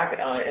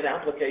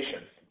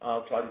applications,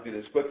 I'll try to do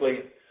this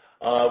quickly.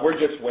 We're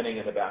just winning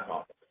in the back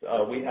office.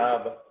 We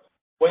have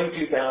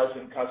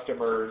 22,000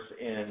 customers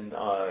in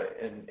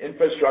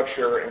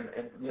infrastructure and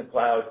in the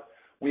cloud.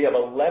 We have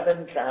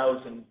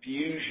 11,000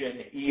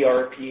 Fusion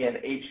ERP and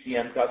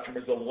HCM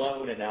customers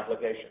alone in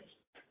applications.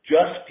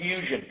 Just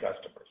Fusion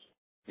customers.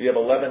 We have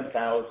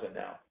 11,000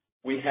 now.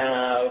 We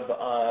have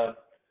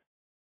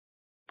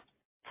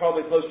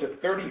probably close to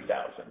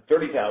 30,000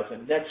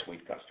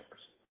 NetSuite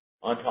customers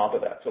on top of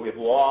that. So we have a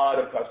lot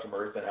of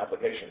customers and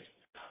applications.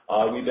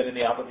 We've been in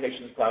the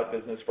applications cloud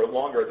business for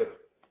longer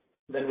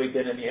than we've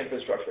been in the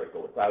infrastructure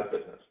cloud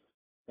business.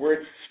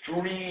 We're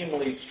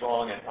extremely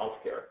strong in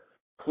healthcare.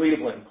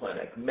 Cleveland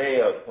Clinic,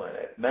 Mayo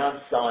Clinic,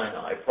 Mount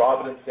Sinai,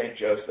 Providence St.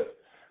 Joseph,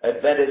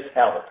 Adventist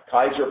Health,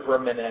 Kaiser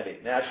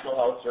Permanente, National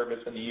Health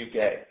Service in the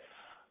UK.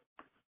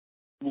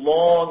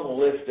 Long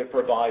list of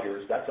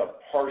providers, that's a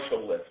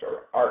partial list,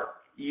 are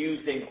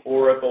using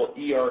Oracle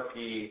ERP,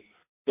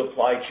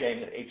 supply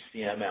chain, and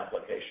HCM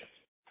applications.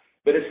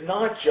 But it's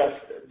not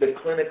just the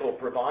clinical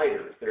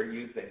providers that are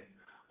using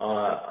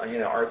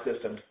our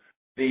systems.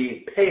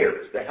 The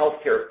payers, the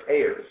healthcare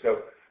payers.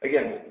 So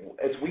again,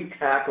 as we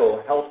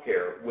tackle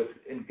healthcare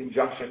in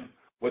conjunction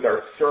with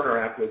our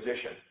Cerner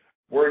acquisition,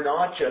 we're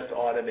not just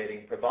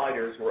automating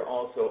providers, we're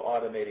also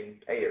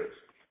automating payers.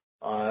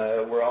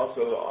 We're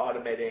also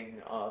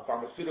automating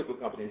pharmaceutical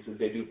companies as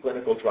they do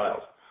clinical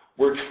trials.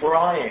 We're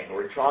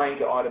trying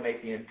to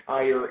automate the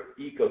entire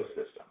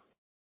ecosystem,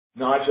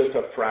 not just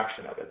a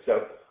fraction of it.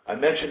 So I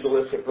mentioned the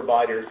list of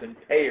providers and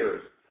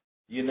payers: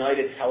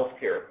 United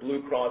Healthcare,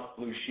 Blue Cross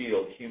Blue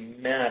Shield,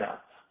 Humana,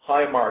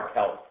 Highmark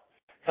Health,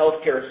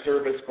 Healthcare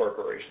Service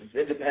Corporations,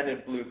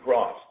 Independent Blue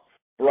Cross,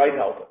 Bright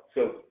Health.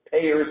 So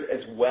payers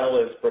as well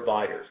as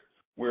providers.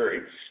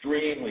 We're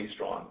extremely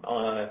strong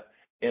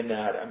in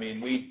that. I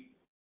mean,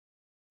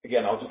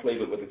 I'll just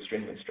leave it with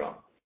extremely strong.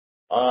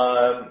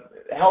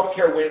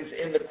 Healthcare wins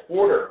in the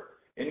quarter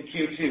in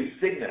Q2.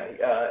 Cigna,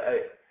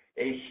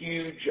 a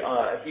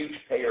huge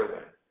payer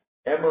win.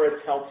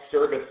 Emirates Health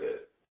Services,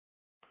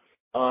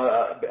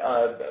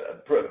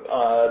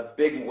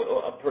 big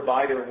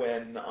provider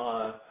win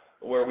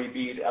where we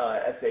beat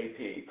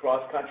SAP.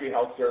 Cross Country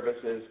Health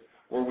Services,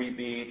 where we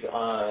beat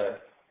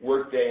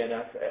Workday and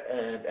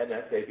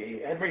SAP.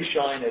 Henry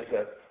Schein is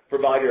a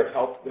provider of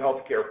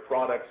healthcare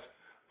products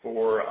we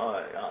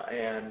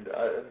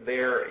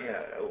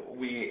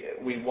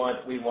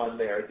won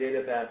there.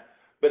 DataVant.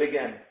 But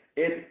again,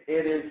 it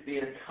is the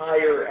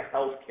entire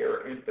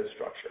healthcare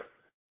infrastructure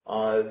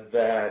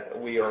that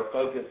we are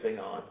focusing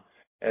on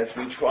as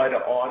we try to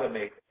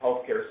automate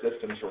healthcare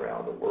systems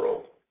around the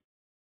world.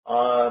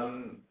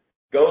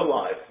 Go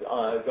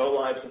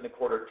lives in the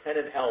quarter.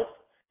 Tenet Health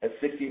has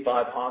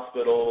 65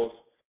 hospitals.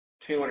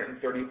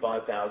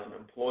 235,000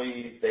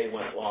 employees. They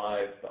went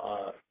live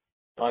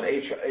on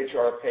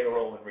HR,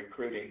 payroll, and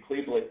recruiting.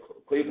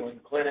 Cleveland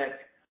Clinic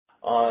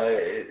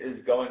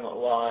is going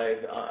live.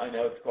 I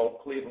know it's called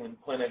Cleveland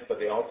Clinic, but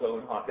they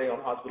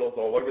own hospitals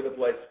all over the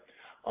place.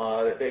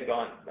 They've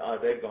gone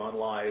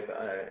live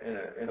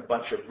in a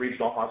bunch of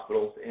regional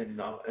hospitals in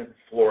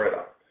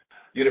Florida.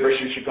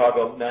 University of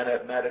Chicago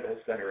Medical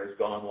Center has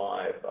gone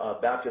live.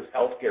 Baptist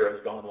Healthcare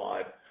has gone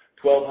live.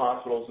 12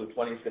 hospitals with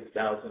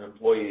 26,000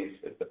 employees.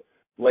 The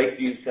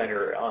Lakeview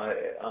Center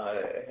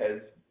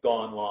has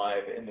gone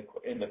live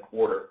in the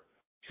quarter.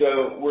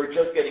 So we're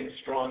just getting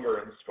stronger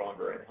and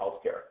stronger in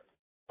healthcare.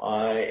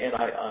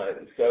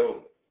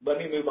 So let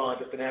me move on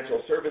to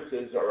financial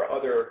services, or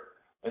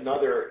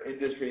another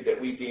industry that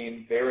we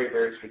deem very,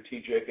 very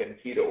strategic and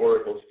key to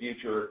Oracle's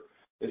future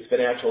is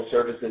financial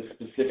services,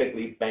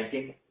 specifically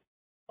banking.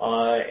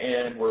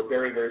 And we're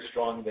very, very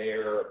strong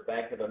there.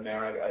 Bank of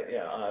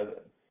America,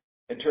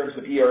 in terms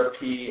of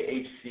ERP,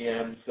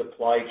 HCM,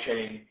 supply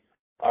chain,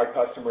 our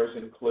customers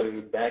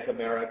include Bank of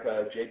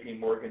America, JP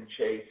Morgan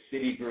Chase,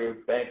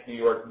 Citigroup, Bank New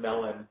York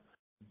Mellon,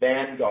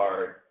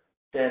 Vanguard,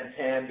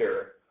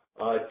 Santander,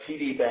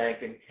 TD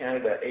Bank in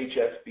Canada,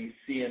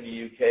 HSBC in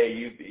the UK,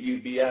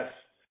 UBS,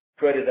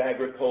 Credit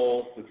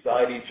Agricole,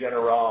 Societe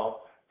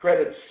Generale,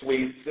 Credit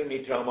Suisse,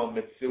 Sumitomo,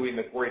 Mitsui,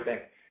 Macquarie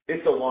Bank.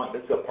 It's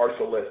a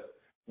partial list.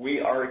 We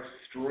are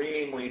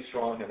extremely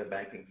strong in the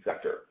banking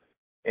sector.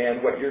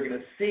 And what you're going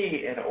to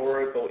see in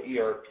Oracle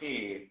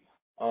ERP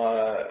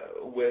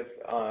with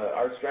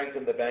our strength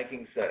in the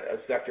banking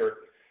sector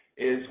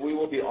is we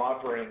will be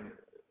offering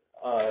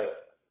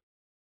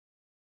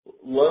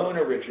loan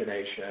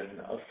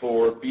origination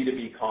for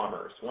B2B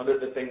commerce. One of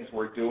the things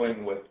we're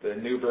doing with the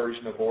new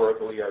version of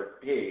Oracle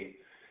ERP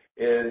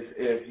is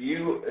if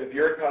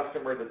you're a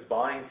customer that's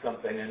buying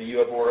something and you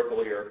have Oracle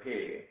ERP,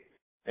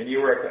 and you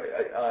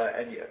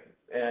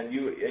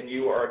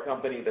are a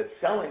company that's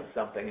selling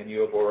something and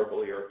you have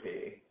Oracle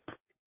ERP,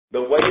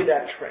 the way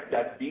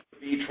that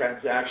B2B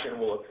transaction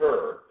will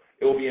occur,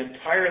 it will be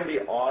entirely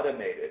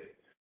automated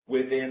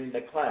within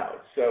the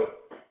cloud. So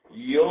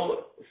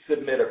you'll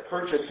submit a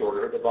purchase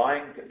order.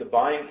 The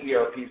buying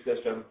ERP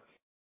system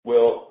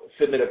will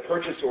submit a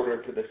purchase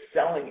order to the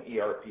selling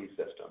ERP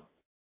system.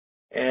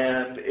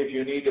 And if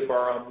you need to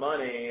borrow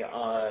money,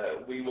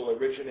 we will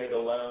originate a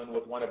loan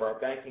with one of our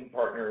banking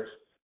partners.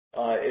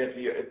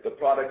 If the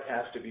product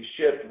has to be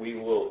shipped, we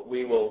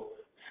will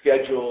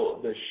schedule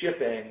the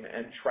shipping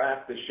and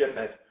track the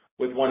shipment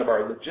with one of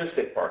our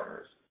logistic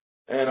partners.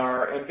 And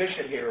our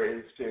ambition here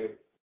is to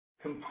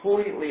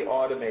completely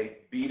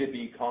automate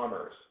B2B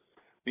commerce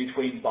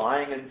between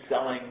buying and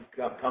selling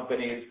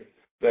companies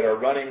that are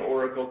running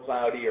Oracle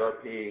Cloud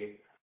ERP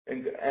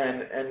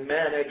and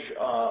manage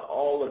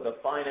all of the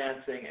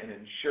financing and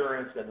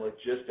insurance and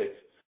logistics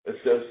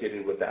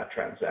associated with that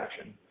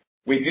transaction.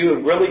 We do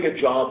a really good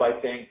job,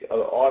 I think,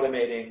 of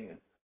automating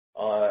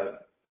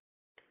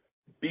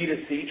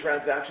B2C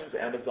transactions.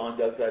 Amazon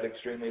does that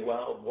extremely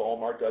well.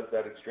 Walmart does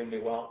that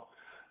extremely well.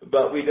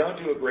 But we don't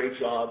do a great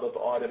job of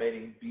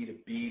automating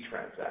B2B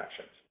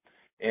transactions.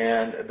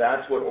 And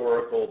that's what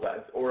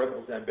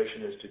Oracle's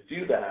ambition is, to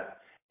do that.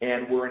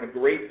 And we're in a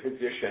great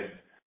position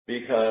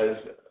because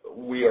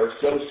we are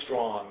so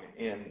strong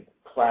in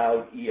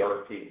cloud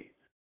ERP.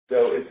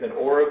 So it's an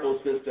Oracle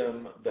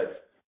system that's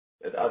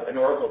an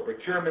Oracle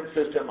procurement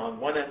system on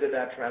one end of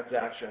that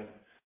transaction.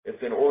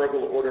 It's an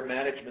Oracle order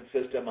management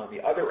system on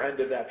the other end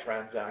of that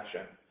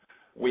transaction.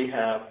 We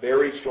have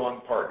very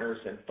strong partners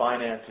in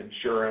finance,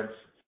 insurance,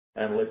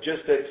 and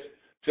logistics,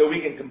 so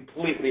we can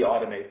completely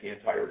automate the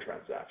entire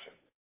transaction,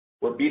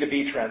 where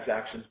B2B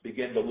transactions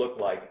begin to look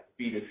like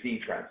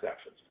B2C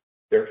transactions.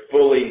 They're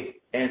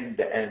fully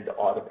end-to-end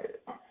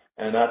automated,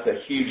 and that's a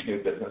huge new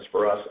business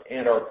for us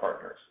and our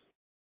partners.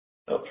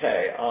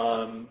 Okay,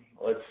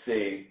 let's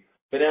see.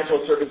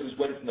 Financial services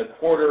wins in the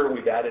quarter.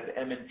 We've added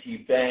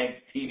M&T Bank,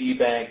 TD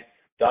Bank,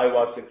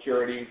 Daiwa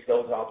Securities,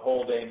 Hilltop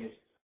Holdings,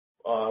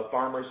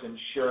 Farmers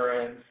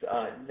Insurance,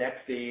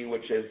 Nexi,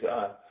 which is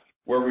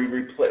where we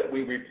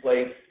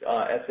replaced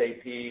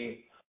SAP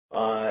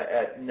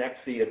at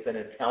Nexi. It's an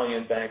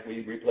Italian bank.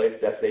 We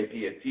replaced SAP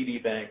at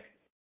TD Bank.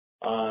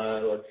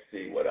 Let's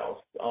see what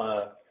else.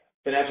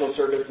 Financial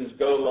services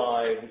go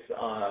lives.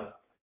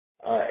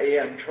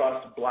 AM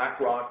Trust,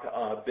 BlackRock,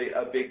 a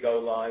big go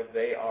live.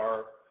 They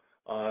are,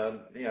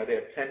 they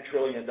have $10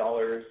 trillion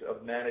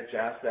of managed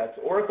assets.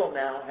 Oracle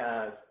now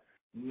has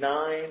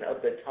 9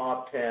 of the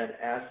top 10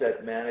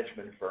 asset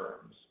management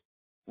firms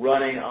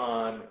running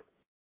on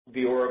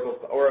the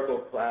Oracle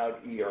Cloud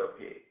ERP.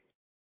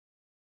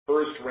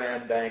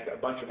 FirstRand Bank, a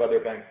bunch of other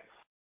banks.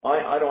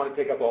 I don't want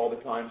to take up all the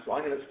time, so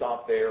I'm going to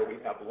stop there. We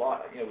have a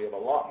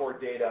lot more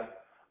data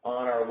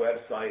on our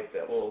website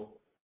that will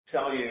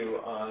tell you,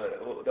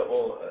 that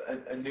will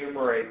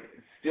enumerate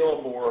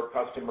still more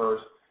customers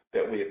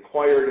that we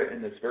acquired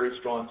in this very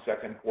strong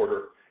second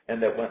quarter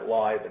and that went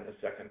live in the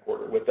second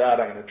quarter. With that,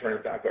 I'm going to turn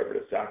it back over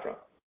to Safra.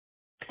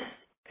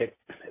 Okay.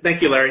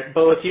 Thank you, Larry.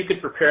 Bo, if you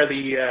could prepare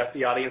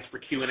the audience for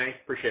Q&A,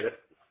 appreciate it.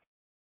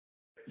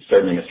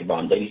 Certainly, Mr.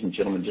 Bond. Ladies and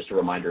gentlemen, just a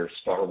reminder,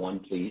 star one,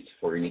 please,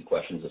 for any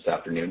questions this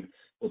afternoon.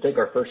 We'll take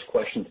our first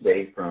question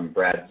today from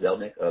Brad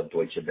Zelnick of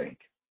Deutsche Bank.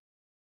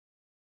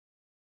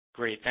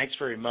 Great. Thanks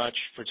very much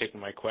for taking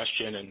my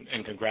question,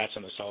 and congrats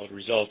on the solid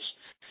results.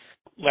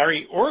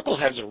 Larry, Oracle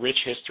has a rich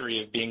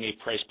history of being a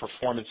price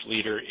performance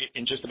leader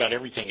in just about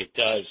everything it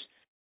does.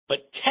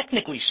 But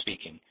technically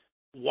speaking,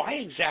 why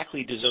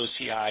exactly does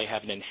OCI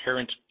have an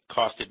inherent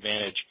cost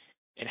advantage,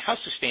 and how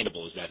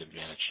sustainable is that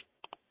advantage?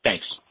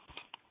 Thanks.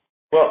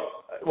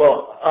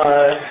 Well,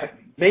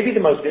 maybe the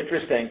most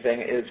interesting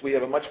thing is we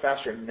have a much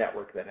faster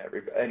network than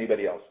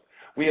anybody else.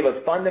 We have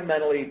a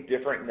fundamentally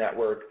different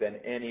network than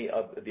any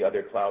of the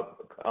other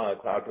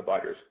cloud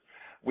providers.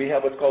 We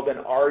have what's called an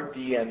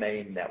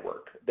RDMA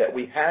network that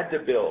we had to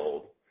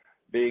build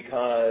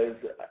because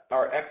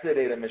our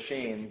Exadata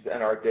machines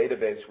and our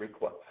database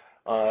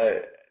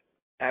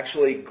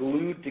actually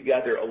glued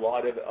together a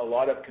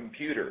lot of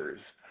computers.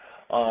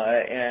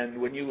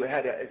 And when you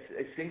had a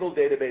single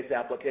database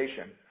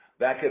application,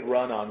 that could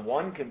run on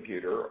one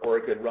computer or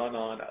it could run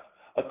on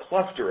a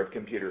cluster of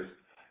computers,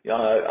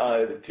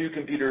 2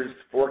 computers,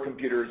 4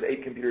 computers,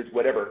 8 computers,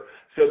 whatever,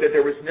 so that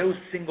there was no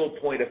single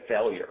point of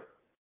failure.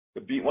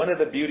 One of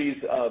the beauties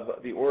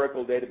of the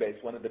Oracle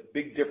database, one of the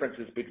big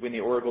differences between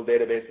the Oracle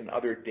database and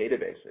other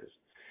databases,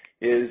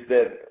 is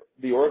that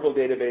the Oracle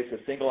database,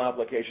 a single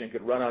application,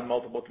 could run on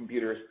multiple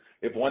computers.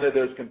 If one of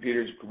those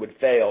computers would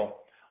fail,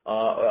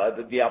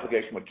 the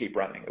application would keep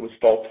running. It was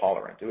fault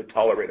tolerant. It would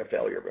tolerate a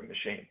failure of a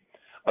machine.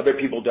 Other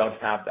people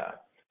don't have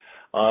that.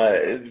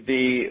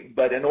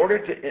 But in order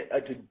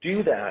to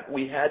do that,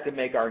 we had to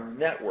make our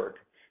network.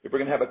 If we're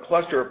going to have a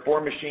cluster of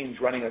 4 machines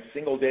running a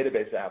single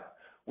database app,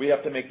 we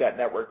have to make that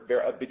network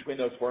between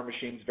those 4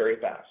 machines very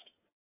fast.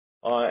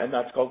 And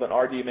that's called an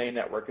RDMA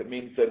network. It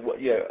means that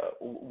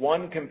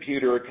one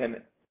computer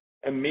can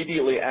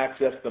immediately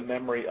access the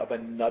memory of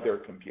another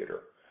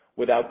computer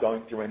without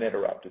going through an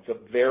interrupt. It's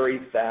a very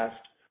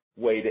fast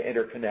way to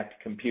interconnect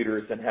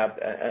computers and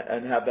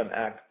have them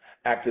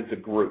act as a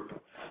group.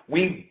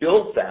 We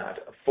built that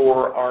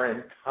for our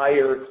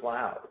entire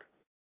cloud.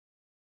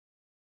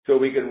 So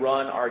we could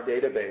run our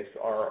database,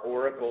 our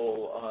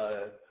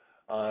Oracle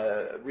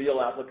real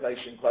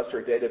application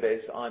cluster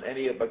database on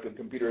any of the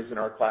computers in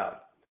our cloud.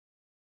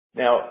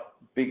 Now,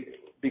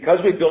 because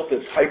we built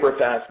this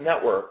hyper-fast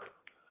network,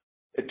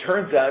 it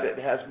turns out it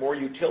has more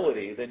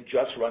utility than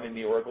just running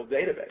the Oracle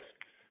database.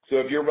 So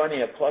if you're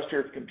running a cluster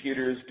of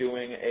computers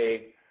doing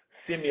a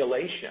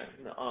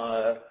simulation,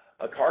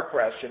 a car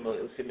crash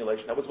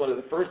simulation, that was one of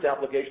the first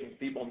applications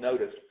people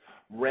noticed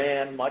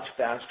ran much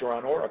faster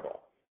on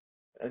Oracle.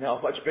 And now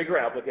a much bigger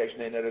application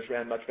they noticed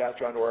ran much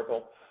faster on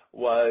Oracle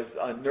was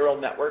neural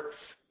networks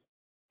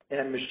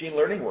and machine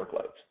learning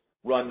workloads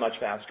run much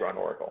faster on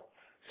Oracle.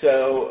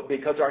 So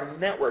because our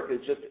network is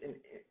just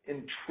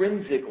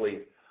intrinsically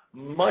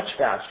much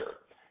faster,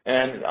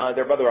 and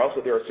there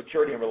are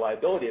security and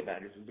reliability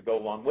advantages to go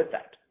along with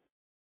that.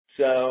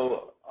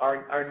 So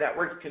our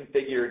network's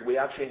configured. We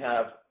actually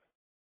have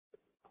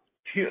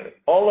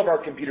all of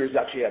our computers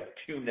actually have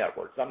 2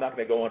 networks. I'm not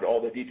going to go into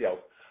all the details,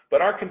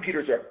 but our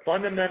computers are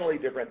fundamentally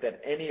different than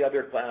any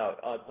other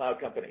cloud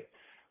company.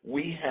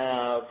 We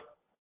have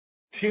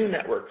 2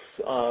 networks,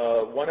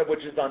 one of which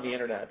is on the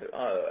internet,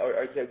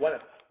 or I'd say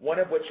one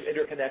of which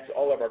interconnects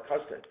all of our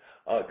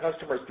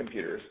customers'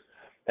 computers,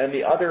 and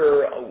the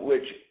other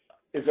which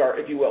is our,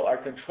 if you will, our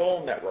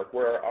control network,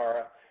 where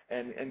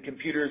and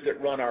computers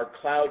that run our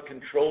cloud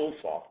control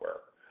software,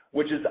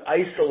 which is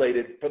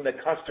isolated from the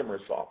customer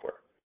software.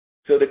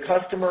 So the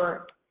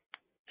customer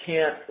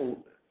can't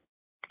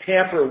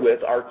tamper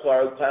with our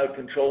cloud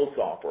control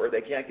software.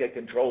 They can't get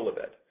control of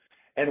it.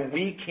 And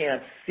we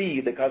can't see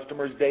the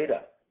customer's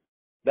data.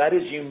 That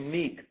is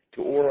unique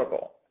to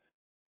Oracle.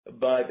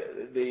 But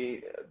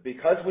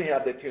because we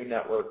have the 2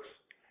 networks,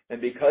 and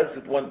because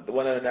one of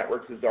the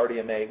networks is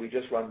RDMA, we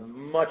just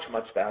run much,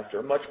 much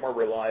faster, much more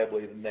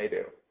reliably than they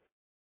do.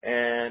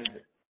 And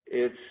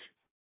it's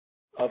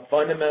a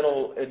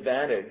fundamental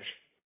advantage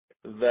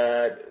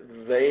that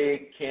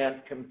they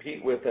can't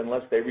compete with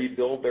unless they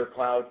rebuild their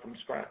cloud from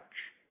scratch.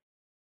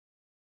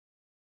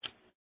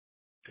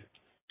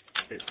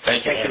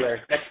 Thank you,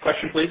 Larry. Next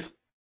question, please.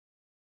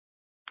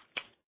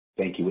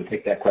 Thank you. We'll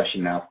take that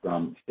question now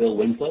from Phil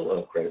Winslow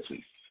of Credit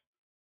Suisse.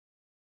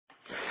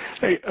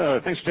 Hey,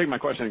 thanks for taking my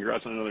question, and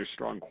congrats on another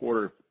strong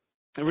quarter.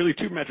 And really,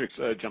 2 metrics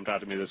jumped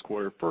out to me this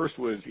quarter. First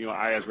was,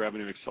 IaaS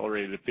revenue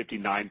accelerated at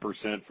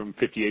 59% from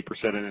 58%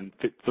 and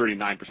then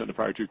 39% the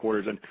prior 2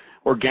 quarters. And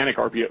organic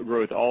RPO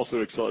growth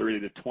also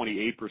accelerated to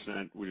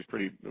 28%, which is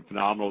pretty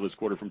phenomenal this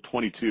quarter, from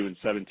 22 and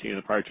 17 in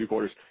the prior 2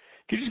 quarters.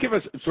 Can you just give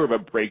us sort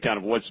of a breakdown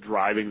of what's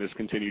driving this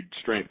continued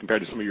strength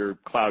compared to some of your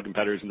cloud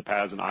competitors in the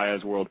PaaS and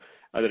IaaS world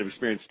that have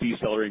experienced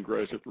decelerating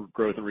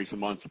growth in recent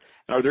months?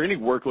 And are there any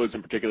workloads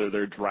in particular that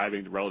are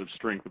driving the relative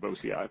strength of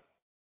OCI?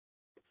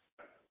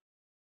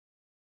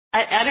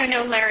 I don't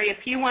know, Larry,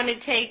 if you want to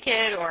take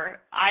it or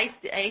I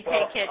take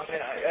it.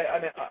 I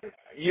mean,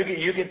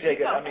 you can take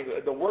it. I mean,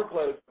 the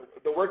workloads.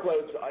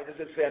 I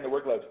just say on the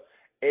workloads.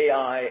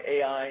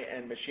 AI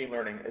and machine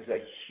learning is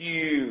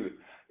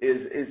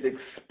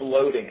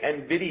exploding.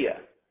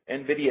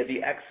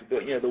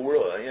 NVIDIA, the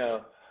world,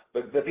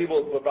 the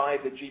people who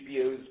provide the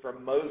GPUs for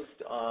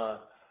most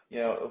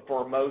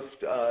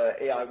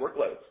AI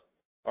workloads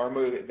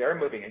they're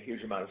moving a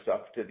huge amount of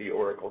stuff to the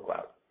Oracle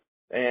Cloud,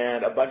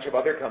 and a bunch of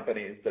other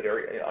companies that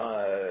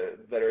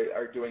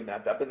are doing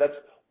that. But that's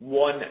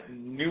one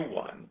new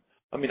one.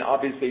 I mean,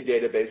 obviously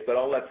database, but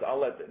I'll let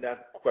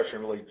that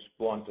question really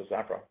belong to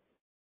Safra.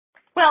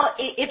 Well,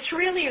 it's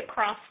really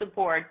across the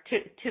board,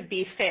 to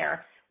be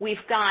fair.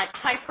 We've got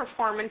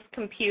high-performance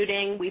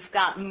computing. We've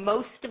got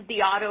most of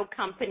the auto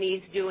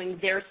companies doing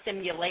their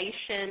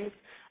simulations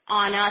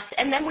on us.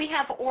 And then we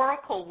have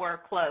Oracle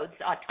workloads,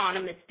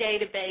 Autonomous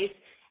Database,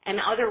 and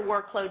other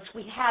workloads.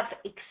 We have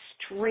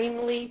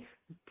extremely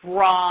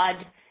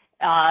broad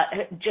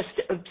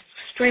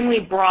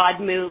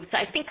moves.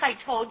 I think I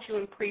told you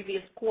in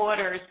previous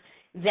quarters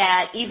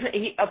that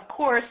of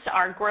course,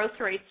 our growth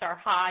rates are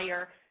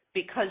higher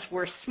because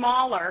we're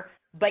smaller,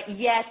 but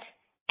yet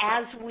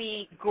as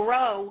we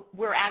grow,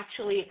 we're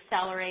actually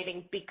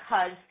accelerating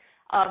because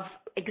of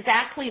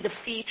exactly the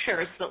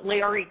features that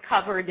Larry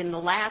covered in the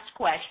last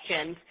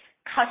questions.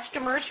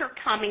 Customers are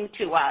coming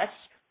to us,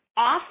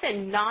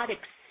 often not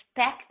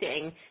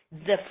expecting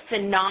the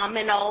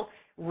phenomenal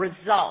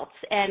results.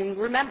 And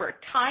remember,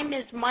 time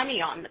is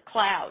money on the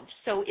cloud.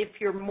 So if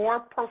you're more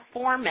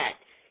performant,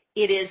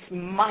 it is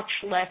much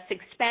less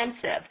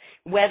expensive,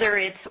 whether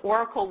it's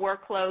Oracle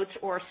workloads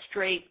or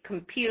straight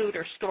compute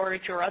or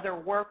storage or other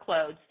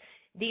workloads.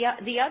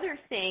 The other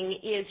thing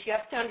is you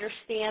have to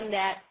understand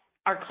that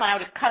our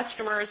cloud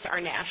customers,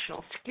 our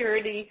national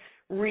security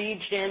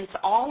regions,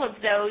 all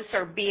of those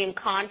are being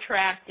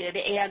contracted,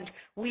 and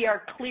we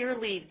are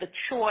clearly the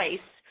choice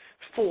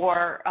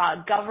for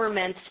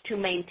governments to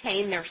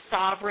maintain their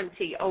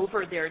sovereignty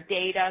over their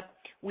data.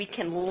 We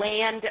can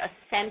land a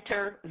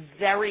center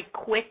very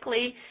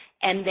quickly,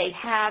 and they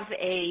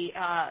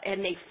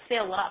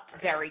fill up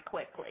very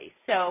quickly.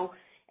 So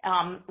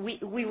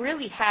we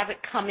really have it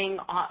coming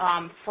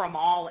from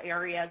all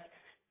areas.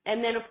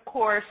 And then, of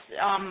course,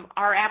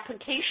 our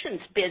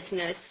applications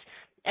business,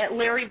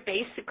 Larry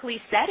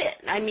basically said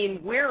it. I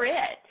mean, we're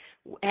it,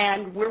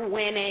 and we're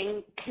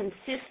winning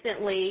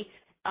consistently,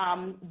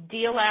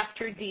 deal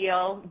after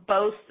deal,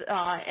 both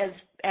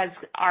as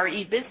our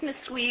e-business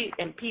suite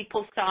and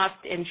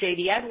PeopleSoft and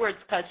JD Edwards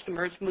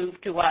customers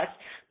move to us,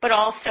 but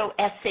also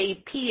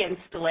SAP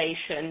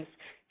installations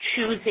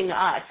choosing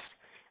us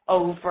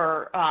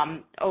over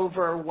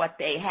what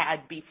they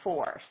had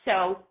before.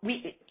 So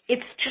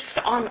it's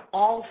just on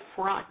all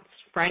fronts,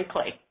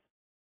 frankly.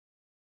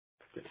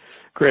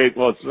 Great.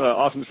 Well, it's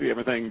awesome to see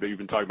everything that you've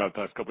been talking about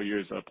the past couple of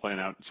years playing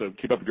out. So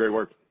keep up the great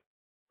work.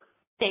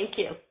 Thank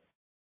you.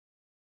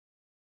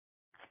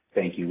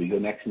 Thank you. We go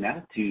next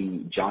now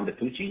to John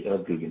DiFucci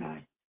of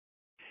Guggenheim.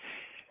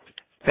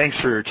 Thanks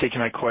for taking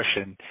my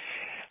question.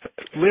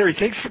 Larry,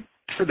 thanks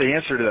for the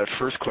answer to that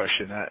first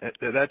question.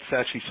 That's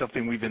actually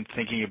something we've been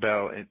thinking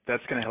about.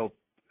 That's going to help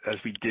as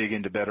we dig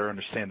in to better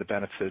understand the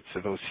benefits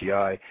of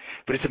OCI.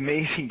 But it's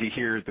amazing to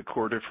hear the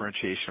core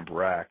differentiation of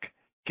RAC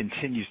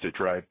continues to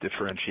drive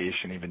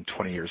differentiation even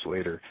 20 years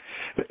later.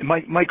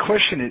 My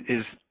question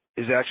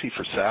is actually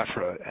for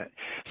Safra.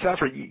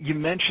 Safra, you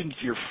mentioned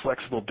your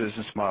flexible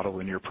business model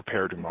in your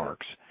prepared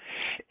remarks,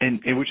 and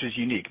which is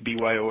unique.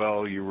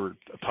 BYOL, you were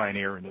a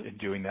pioneer in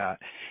doing that.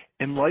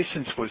 And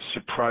license was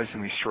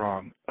surprisingly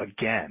strong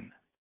again.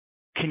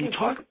 Can you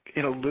talk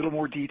in a little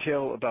more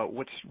detail about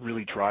what's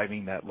really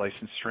driving that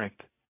license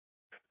strength?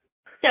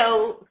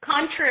 So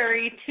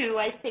contrary to,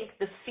 I think,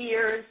 the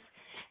fears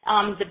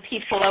that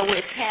people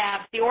always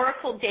have, the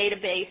Oracle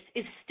database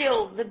is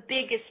still the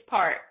biggest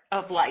part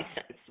of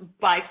license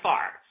by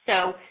far.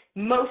 So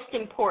most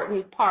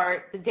important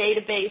part, the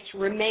database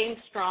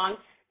remains strong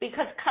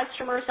because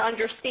customers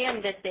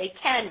understand that they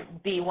can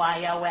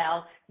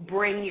BYOL,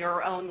 bring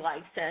your own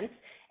license,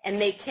 and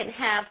they can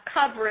have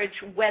coverage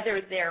whether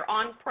they're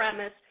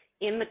on-premise,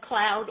 in the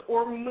cloud,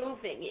 or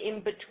moving in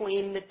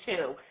between the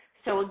two.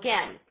 So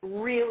again,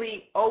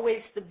 really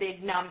always the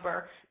big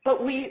number.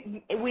 But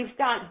we've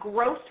got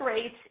growth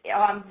rates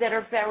that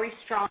are very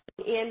strong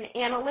in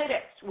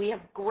analytics. We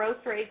have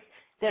growth rates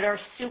that are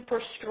super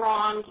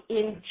strong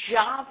in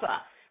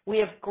Java. We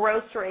have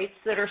growth rates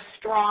that are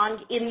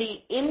strong in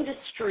the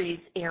industries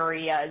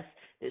areas,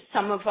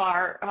 some of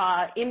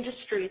our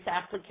industries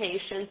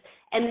applications.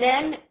 And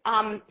then,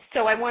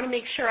 so I want to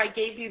make sure I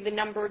gave you the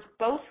numbers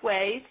both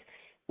ways.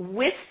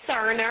 With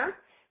Cerner,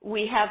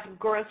 we have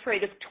growth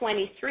rate of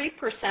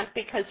 23%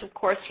 because, of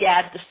course, you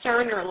add the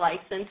Cerner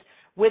license.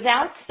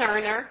 Without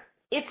Cerner,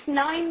 it's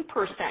 9%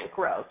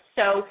 growth.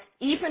 So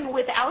even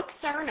without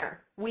Cerner,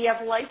 we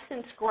have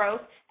license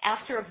growth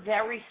after a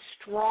very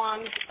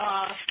strong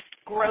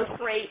growth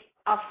rate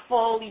a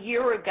full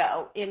year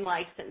ago in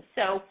license.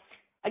 So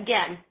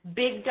again,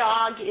 big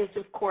dog is,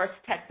 of course,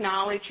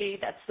 technology.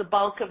 That's the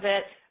bulk of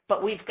it.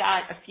 But we've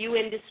got a few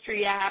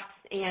industry apps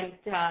and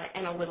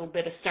a little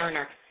bit of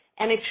Cerner.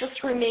 And it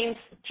just remains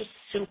just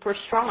super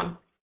strong.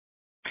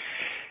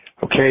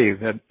 Okay,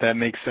 that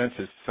makes sense.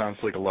 It sounds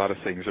like a lot of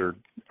things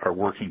are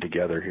working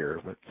together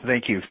here. But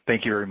thank you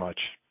very much.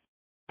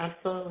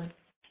 Absolutely.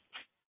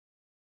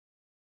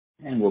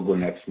 And we'll go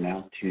next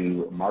now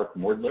to Mark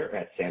Moerdler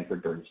at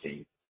Sanford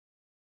Bernstein.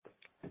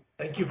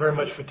 Thank you very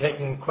much for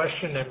taking the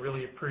question and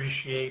really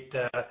appreciate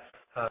the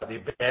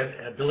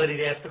ability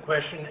to ask the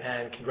question,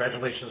 and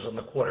congratulations on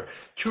the quarter.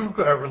 Two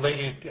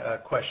related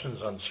questions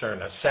on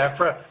Cerner.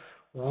 Safra,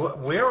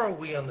 where are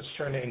we on the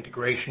Cerner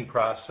integration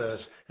process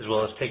as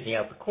well as taking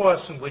out the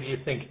costs, and where do you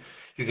think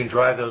you can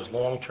drive those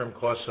long-term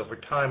costs over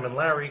time? And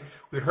Larry,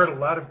 we heard a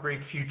lot of great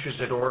futures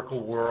at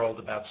Oracle World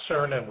about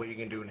Cerner and what you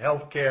can do in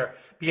healthcare.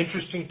 Be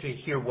interesting to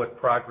hear what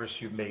progress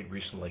you've made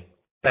recently.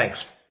 Thanks.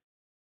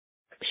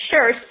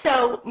 Sure.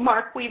 So,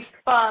 Mark, we've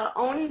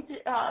owned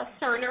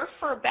Cerner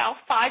for about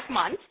 5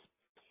 months,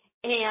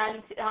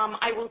 and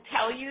I will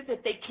tell you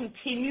that they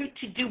continue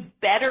to do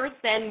better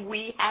than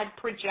we had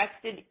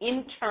projected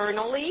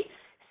internally.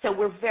 So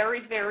we're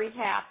very, very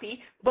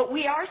happy. But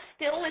we are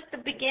still at the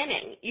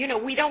beginning. You know,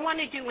 we don't want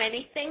to do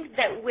anything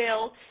that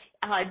will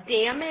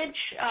damage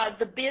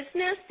the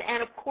business,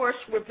 and of course,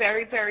 we're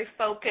very, very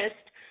focused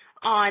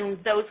on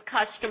those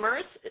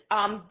customers,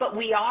 but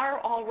we are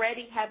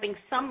already having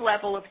some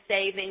level of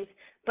savings.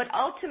 But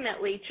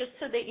ultimately, just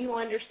so that you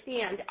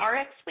understand, our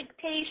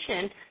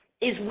expectation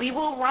is we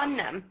will run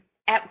them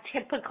at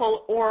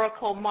typical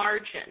Oracle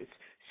margins.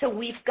 So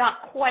we've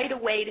got quite a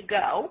way to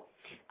go,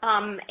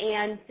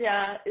 and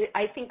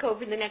I think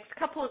over the next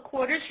couple of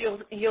quarters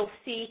you'll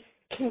see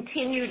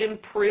continued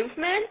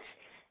improvement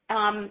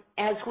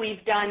as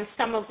we've done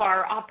some of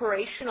our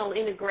operational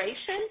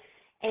integration.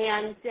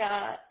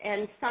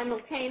 And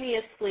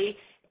simultaneously,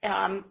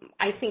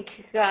 I think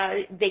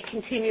they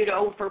continue to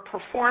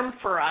overperform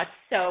for us.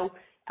 So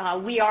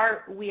we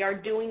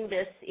are doing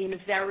this in a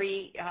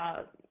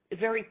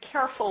very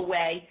careful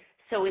way,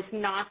 so as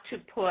not to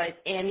put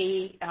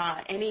any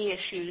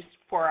issues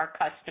for our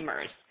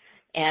customers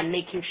and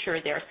making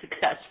sure they're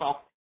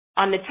successful.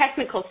 On the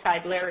technical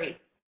side, Larry,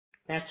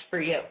 that's for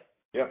you.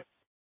 Yep.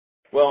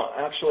 Well,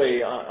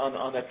 actually,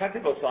 on the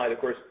technical side, of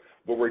course,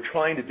 what we're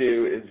trying to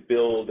do is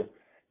build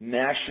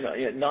national,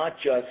 not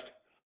just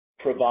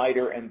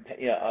provider and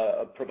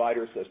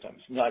provider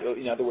systems.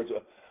 In other words,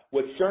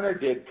 what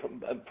Cerner did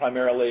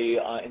primarily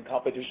in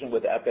competition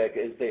with Epic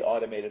is they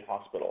automated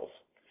hospitals.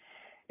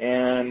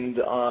 And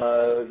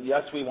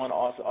yes, we want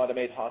to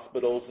automate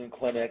hospitals and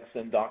clinics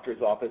and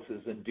doctors'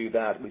 offices and do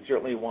that. We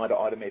certainly want to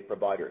automate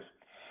providers.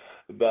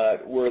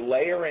 But we're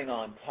layering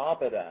on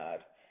top of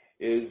that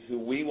is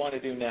we want to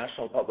do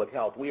national public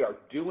health. We are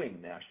doing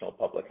national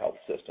public health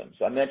systems.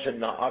 I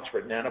mentioned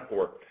Oxford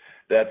Nanopore.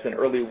 That's an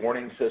early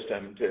warning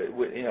system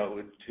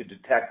to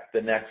detect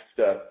the next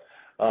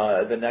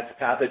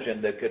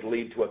pathogen that could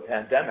lead to a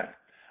pandemic.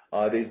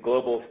 These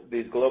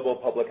global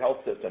public health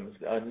systems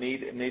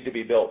need to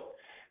be built,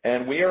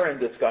 and we are in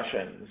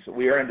discussions.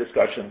 We are in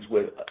discussions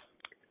with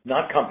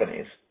not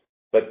companies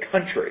but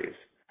countries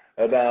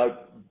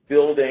about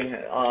building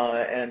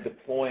and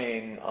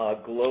deploying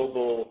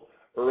global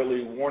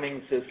early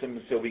warning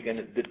systems so we can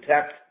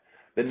detect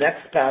the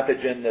next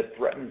pathogen that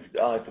threatens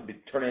to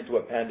turn into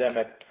a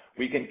pandemic.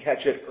 We can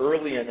catch it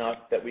early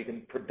enough that we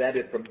can prevent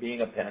it from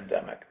being a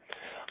pandemic.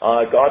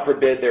 God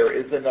forbid there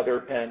is another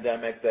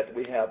pandemic, that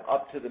we have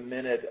up to the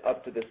minute,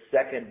 up to the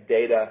second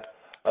data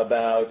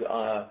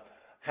about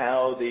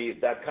how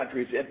that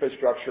country's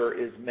infrastructure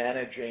is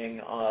managing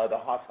the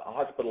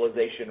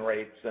hospitalization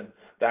rates and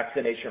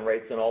vaccination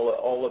rates and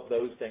all of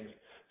those things,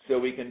 so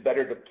we can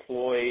better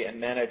deploy and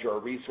manage our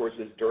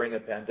resources during a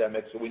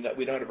pandemic, so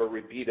we don't have a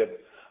repeat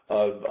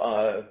of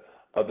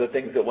the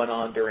things that went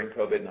on during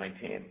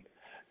COVID-19.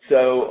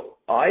 So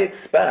I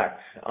expect,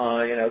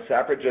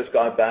 Safra just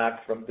got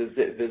back from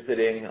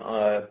visiting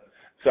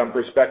some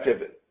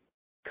prospective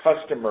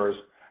customers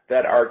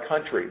that are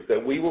countries,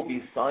 that we will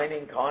be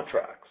signing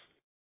contracts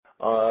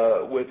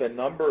with a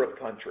number of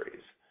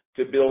countries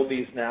to build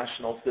these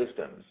national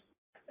systems.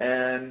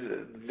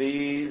 And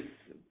these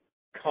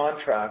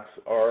contracts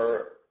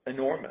are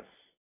enormous.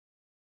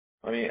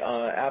 I mean,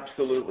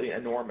 absolutely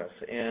enormous.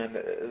 And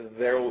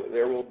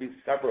there will be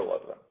several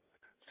of them.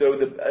 So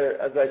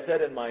as I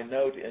said in my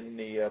note in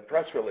the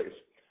press release,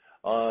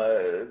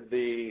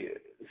 the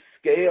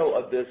scale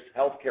of this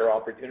healthcare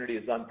opportunity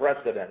is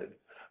unprecedented,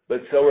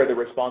 but so are the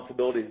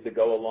responsibilities that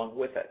go along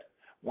with it.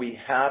 We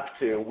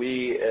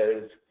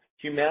as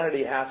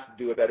humanity has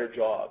to do a better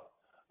job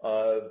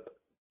of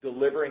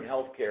delivering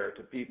healthcare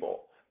to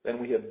people than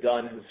we have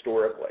done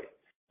historically.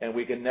 And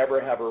we can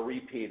never have a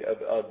repeat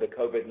of the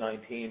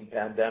COVID-19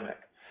 pandemic.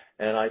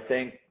 And I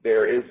think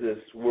there is this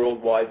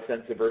worldwide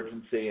sense of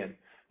urgency and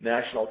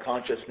national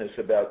consciousness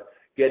about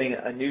getting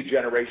a new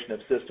generation of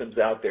systems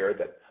out there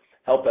that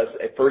help us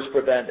at first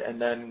prevent and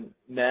then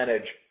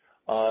manage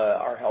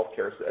our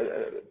healthcare,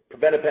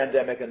 prevent a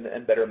pandemic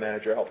and better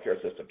manage our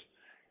healthcare systems.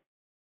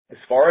 As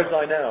far as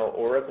I know,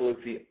 Oracle is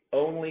the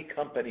only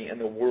company in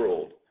the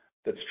world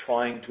that's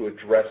trying to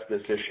address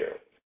this issue.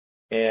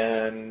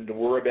 And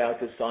we're about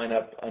to sign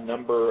up a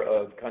number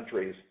of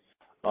countries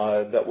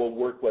that will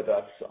work with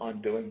us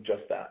on doing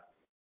just that.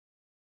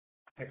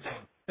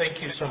 Excellent.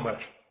 Thank you so much.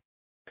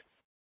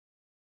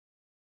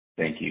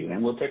 Thank you.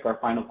 And we'll take our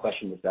final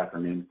question this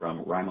afternoon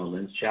from Raimo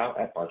Lenschow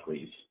at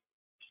Barclays.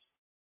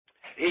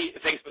 Hey,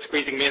 thanks for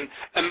squeezing me in.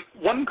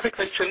 One quick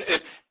question.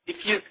 If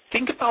you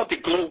think about the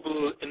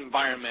global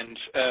environment,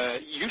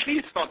 usually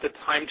it's not the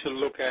time to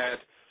look at,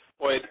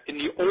 or in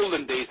the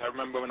olden days, I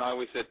remember when I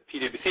was at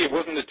PwC, it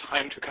wasn't the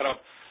time to kind of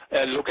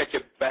look at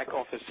your back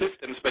office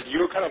systems, but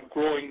you're kind of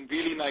growing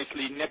really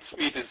nicely.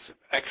 NetSuite is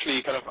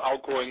actually kind of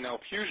outgrowing now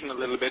Fusion a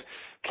little bit.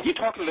 Can you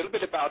talk a little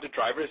bit about the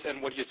drivers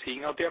and what you're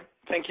seeing out there?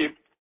 Thank you.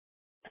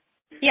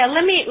 Yeah,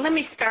 let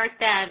me start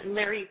that, and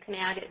Larry, you can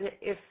add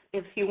it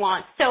if you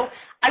want. So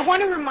I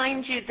want to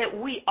remind you that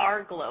we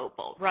are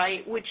global,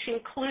 right? Which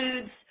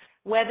includes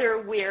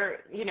whether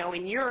we're,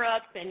 in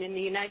Europe and in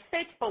the United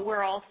States, but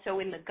we're also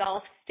in the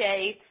Gulf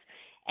states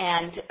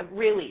and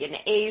really in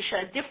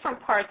Asia, different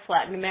parts,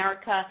 Latin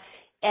America,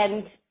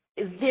 and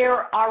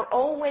there are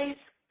always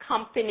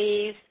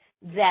companies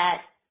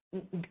that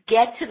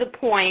get to the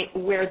point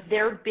where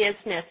their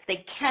business,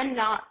 they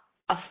cannot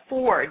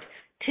afford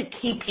to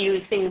keep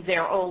using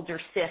their older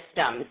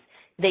systems.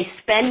 They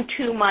spend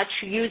too much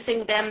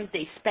using them,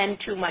 they spend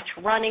too much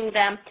running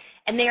them,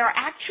 and they are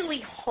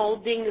actually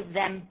holding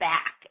them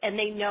back, and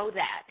they know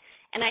that.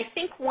 And I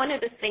think one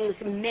of the things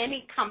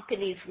many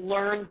companies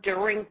learned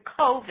during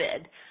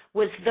COVID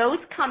was those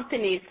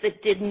companies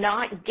that did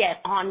not get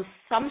on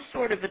some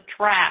sort of a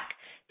track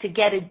to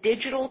get a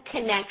digital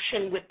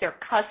connection with their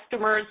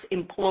customers,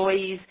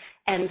 employees,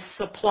 and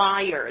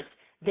suppliers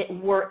that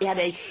were at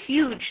a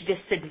huge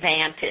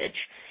disadvantage.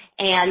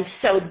 And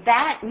so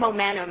that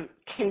momentum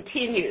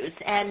continues,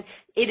 and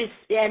it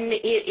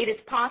is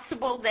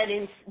possible that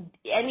in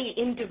any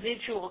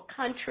individual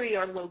country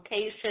or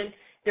location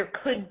there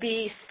could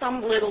be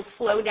some little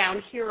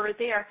slowdown here or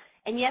there,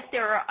 and yet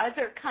there are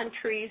other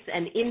countries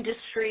and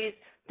industries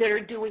that are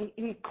doing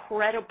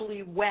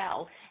incredibly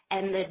well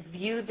and that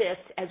view this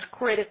as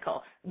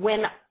critical.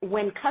 When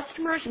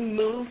customers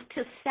move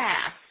to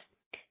SaaS,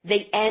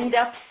 they end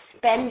up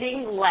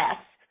spending less,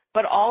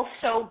 but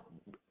also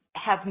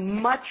have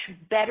much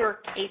better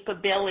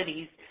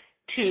capabilities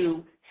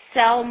to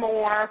sell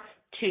more,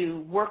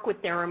 to work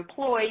with their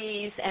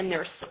employees and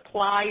their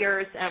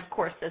suppliers, and of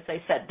course, as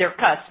I said, their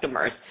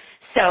customers.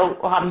 So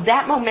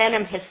that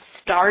momentum has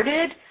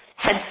started,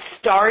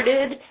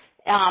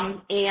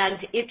 and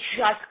it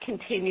just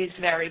continues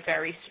very,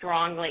 very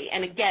strongly.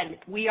 And again,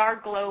 we are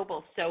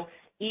global, so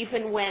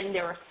even when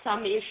there are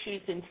some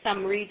issues in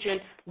some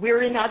regions,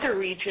 we're in other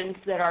regions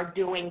that are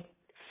doing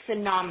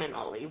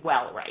phenomenally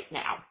well right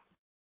now.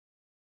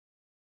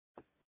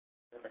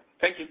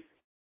 Thank you.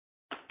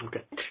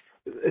 Okay.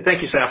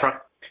 Thank you, Safra.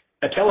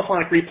 A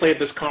telephonic replay of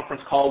this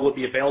conference call will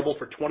be available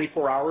for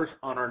 24 hours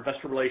on our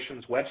investor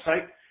relations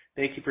website.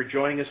 Thank you for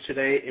joining us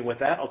today. And with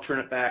that, I'll turn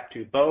it back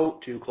to Bo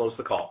to close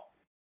the call.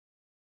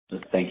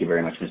 Thank you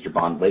very much, Mr.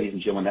 Bond. Ladies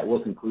and gentlemen, that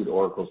will conclude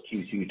Oracle's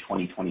Q2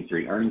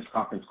 2023 earnings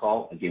conference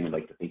call. Again, we'd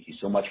like to thank you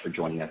so much for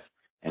joining us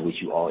and wish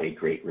you all a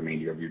great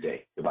remainder of your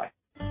day. Goodbye.